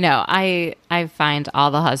 No, I find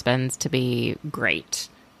all the husbands to be great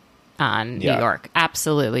on New Yeah. York.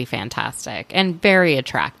 Absolutely fantastic and very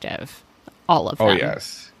attractive. All of them. Oh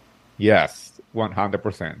yes, yes,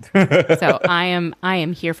 100%. So I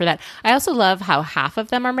am here for that. I also love how half of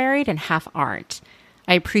them are married and half aren't.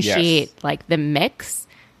 I appreciate Yes. like the mix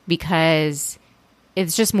because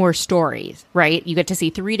it's just more stories, right? You get to see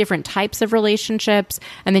three different types of relationships,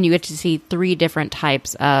 and then you get to see three different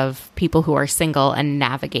types of people who are single and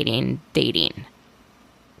navigating dating.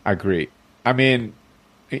 Agree. I mean,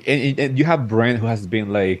 and you have Brent who has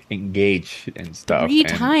been like engaged and stuff. Three And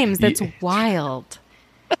times. That's wild.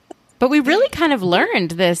 But we really kind of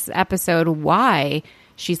learned this episode why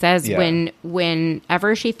she says Yeah.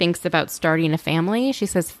 whenever she thinks about starting a family, she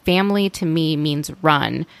says family to me means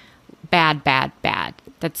run. Bad, bad, bad.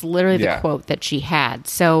 That's literally the Yeah. quote that she had.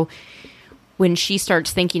 So when she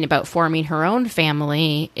starts thinking about forming her own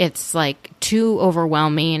family, it's like too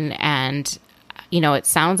overwhelming, and it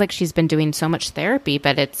sounds like she's been doing so much therapy,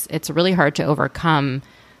 but it's really hard to overcome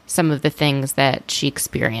some of the things that she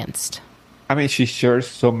experienced. I mean, she shares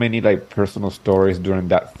so many like personal stories during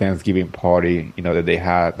that Thanksgiving party, that they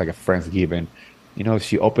had, like a Friendsgiving.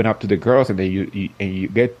 She opened up to the girls, and then you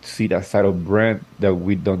get to see that side of Brent that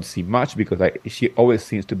we don't see much, because like she always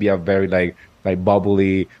seems to be a very like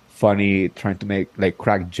bubbly, funny, trying to make like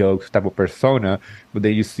crack jokes type of persona. But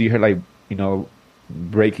then you see her like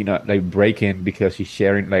breaking because she's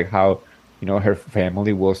sharing like how her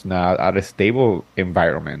family was not at a stable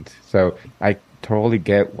environment. So I totally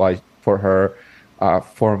get why for her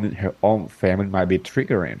forming her own family might be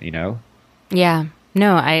triggering. Yeah.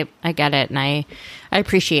 No, I get it, and I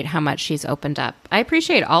appreciate how much she's opened up. I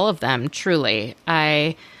appreciate all of them, truly.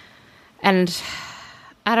 And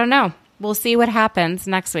I don't know. We'll see what happens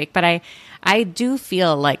next week, but I do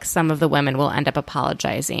feel like some of the women will end up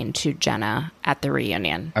apologizing to Jenna at the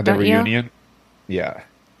reunion. At the Don't you? reunion, yeah.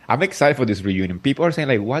 I'm excited for this reunion. People are saying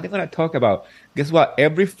like, what are they gonna talk about? Guess what?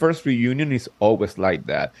 Every first reunion is always like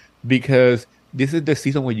that, because this is the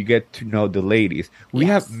season where you get to know the ladies. We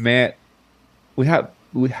Yes. have met, we have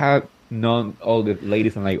known all the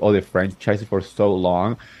ladies and like all the franchises for so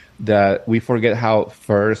long that we forget how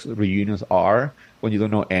first reunions are when you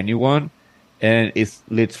don't know anyone. And it's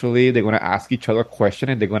literally they're gonna ask each other a question,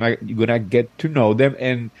 and you're gonna get to know them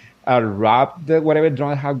and wrap the whatever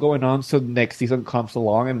drama they have going on. So next season comes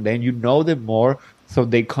along, and then you know them more. So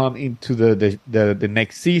they come into the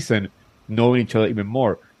next season knowing each other even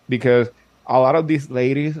more, because a lot of these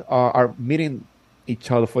ladies are meeting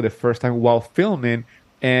each other for the first time while filming,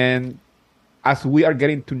 and as we are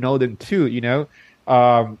getting to know them too.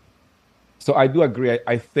 So I do agree.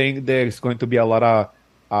 I think there's going to be a lot of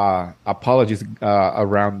apologies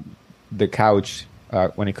around the couch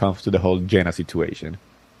when it comes to the whole Jenna situation.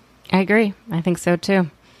 I agree. I think so too.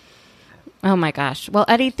 Oh my gosh. Well,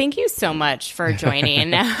 Eddy, thank you so much for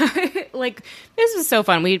joining. Like, this was so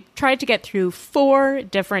fun. We tried to get through 4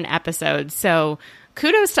 different episodes. So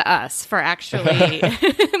kudos to us for actually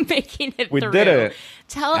making it We through. did it.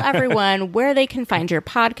 Tell everyone where they can find your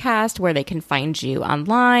podcast, where they can find you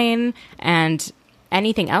online, and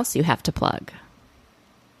anything else you have to plug.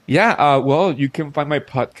 Yeah, well, you can find my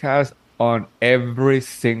podcast on every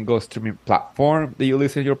single streaming platform that you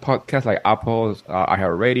listen to your podcast, like Apple,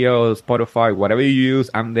 iHeartRadio, Spotify, whatever you use.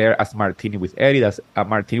 I'm there as Martini with Eddy. That's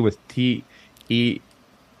Martini with T-E-A.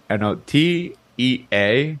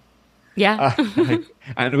 Yeah.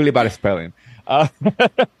 I'm really bad at spelling.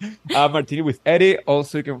 Martini with Eddy.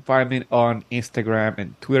 Also, you can find me on Instagram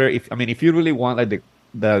and Twitter. If you really want like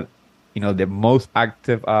the most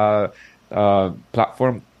active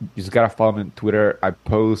platform, you just gotta follow me on Twitter. I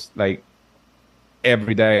post like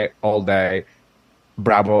every day, all day,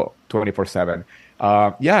 Bravo 24/7.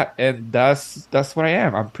 Yeah, and that's what I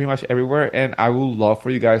am. I'm pretty much everywhere, and I would love for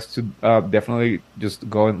you guys to definitely just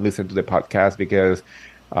go and listen to the podcast, because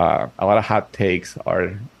a lot of hot takes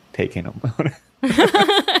are taken on.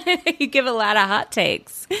 You give a lot of hot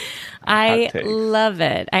takes. I takes. love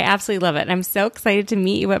it. I absolutely love it. I'm so excited to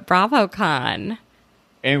meet you at BravoCon.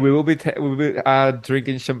 And we will be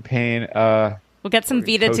drinking champagne. We'll get some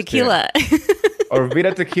Vita toasted. tequila. Or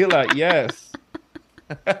Vita tequila, yes.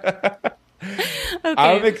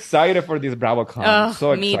 I'm excited for this BravoCon. Oh,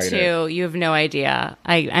 So me excited. too. You have no idea.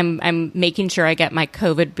 I'm making sure I get my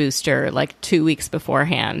COVID booster like 2 weeks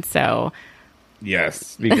beforehand. So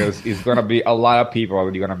Yes, because it's gonna be a lot of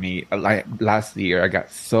people you're gonna meet. Like last year, I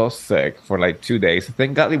got so sick for like 2 days.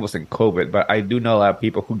 Thank God it wasn't COVID, but I do know a lot of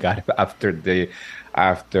people who got it after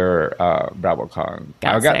BravoCon.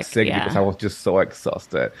 I got sick yeah. because I was just so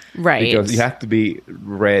exhausted. Right. Because you have to be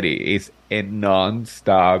ready. It's a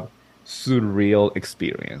non-stop, surreal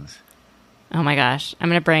experience. Oh my gosh. I'm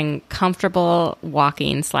going to bring comfortable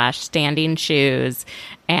walking / standing shoes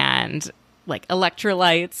and like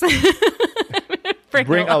electrolytes.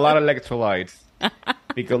 Bring a lot of electrolytes.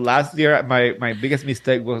 Because last year, my biggest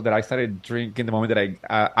mistake was that I started drinking the moment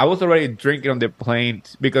that I was already drinking on the plane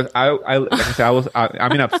because like I said,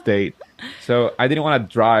 I'm in upstate, so I didn't want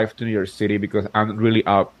to drive to New York City because I'm really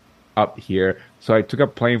up here. So I took a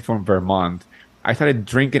plane from Vermont. I started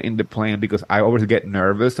drinking in the plane because I always get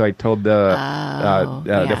nervous. So I told the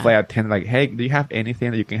flight attendant, like, "Hey, do you have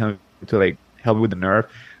anything that you can help me with the nerve?"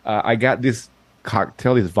 I got this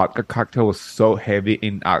vodka cocktail was so heavy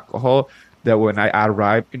in alcohol that when I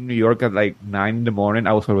arrived in New York at like 9 in the morning,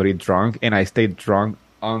 I was already drunk, and I stayed drunk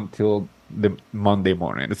until the Monday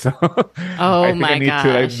morning. So I think I need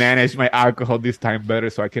to like manage my alcohol this time better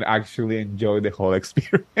so I can actually enjoy the whole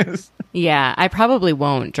experience. Yeah, I probably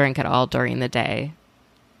won't drink at all during the day.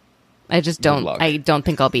 I just don't. I don't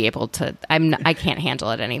think I'll be able to. I can't handle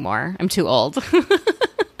it anymore. I'm too old.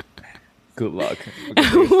 Good luck.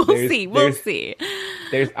 Okay, we'll see.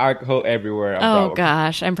 There's alcohol everywhere. Oh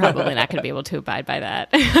gosh, I'm probably not going to be able to abide by that.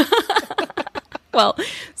 Well,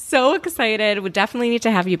 so excited. We definitely need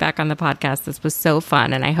to have you back on the podcast. This was so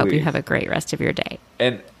fun, and I hope you have a great rest of your day.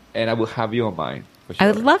 And I will have you on mine. For sure.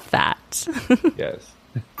 I would love that. Yes.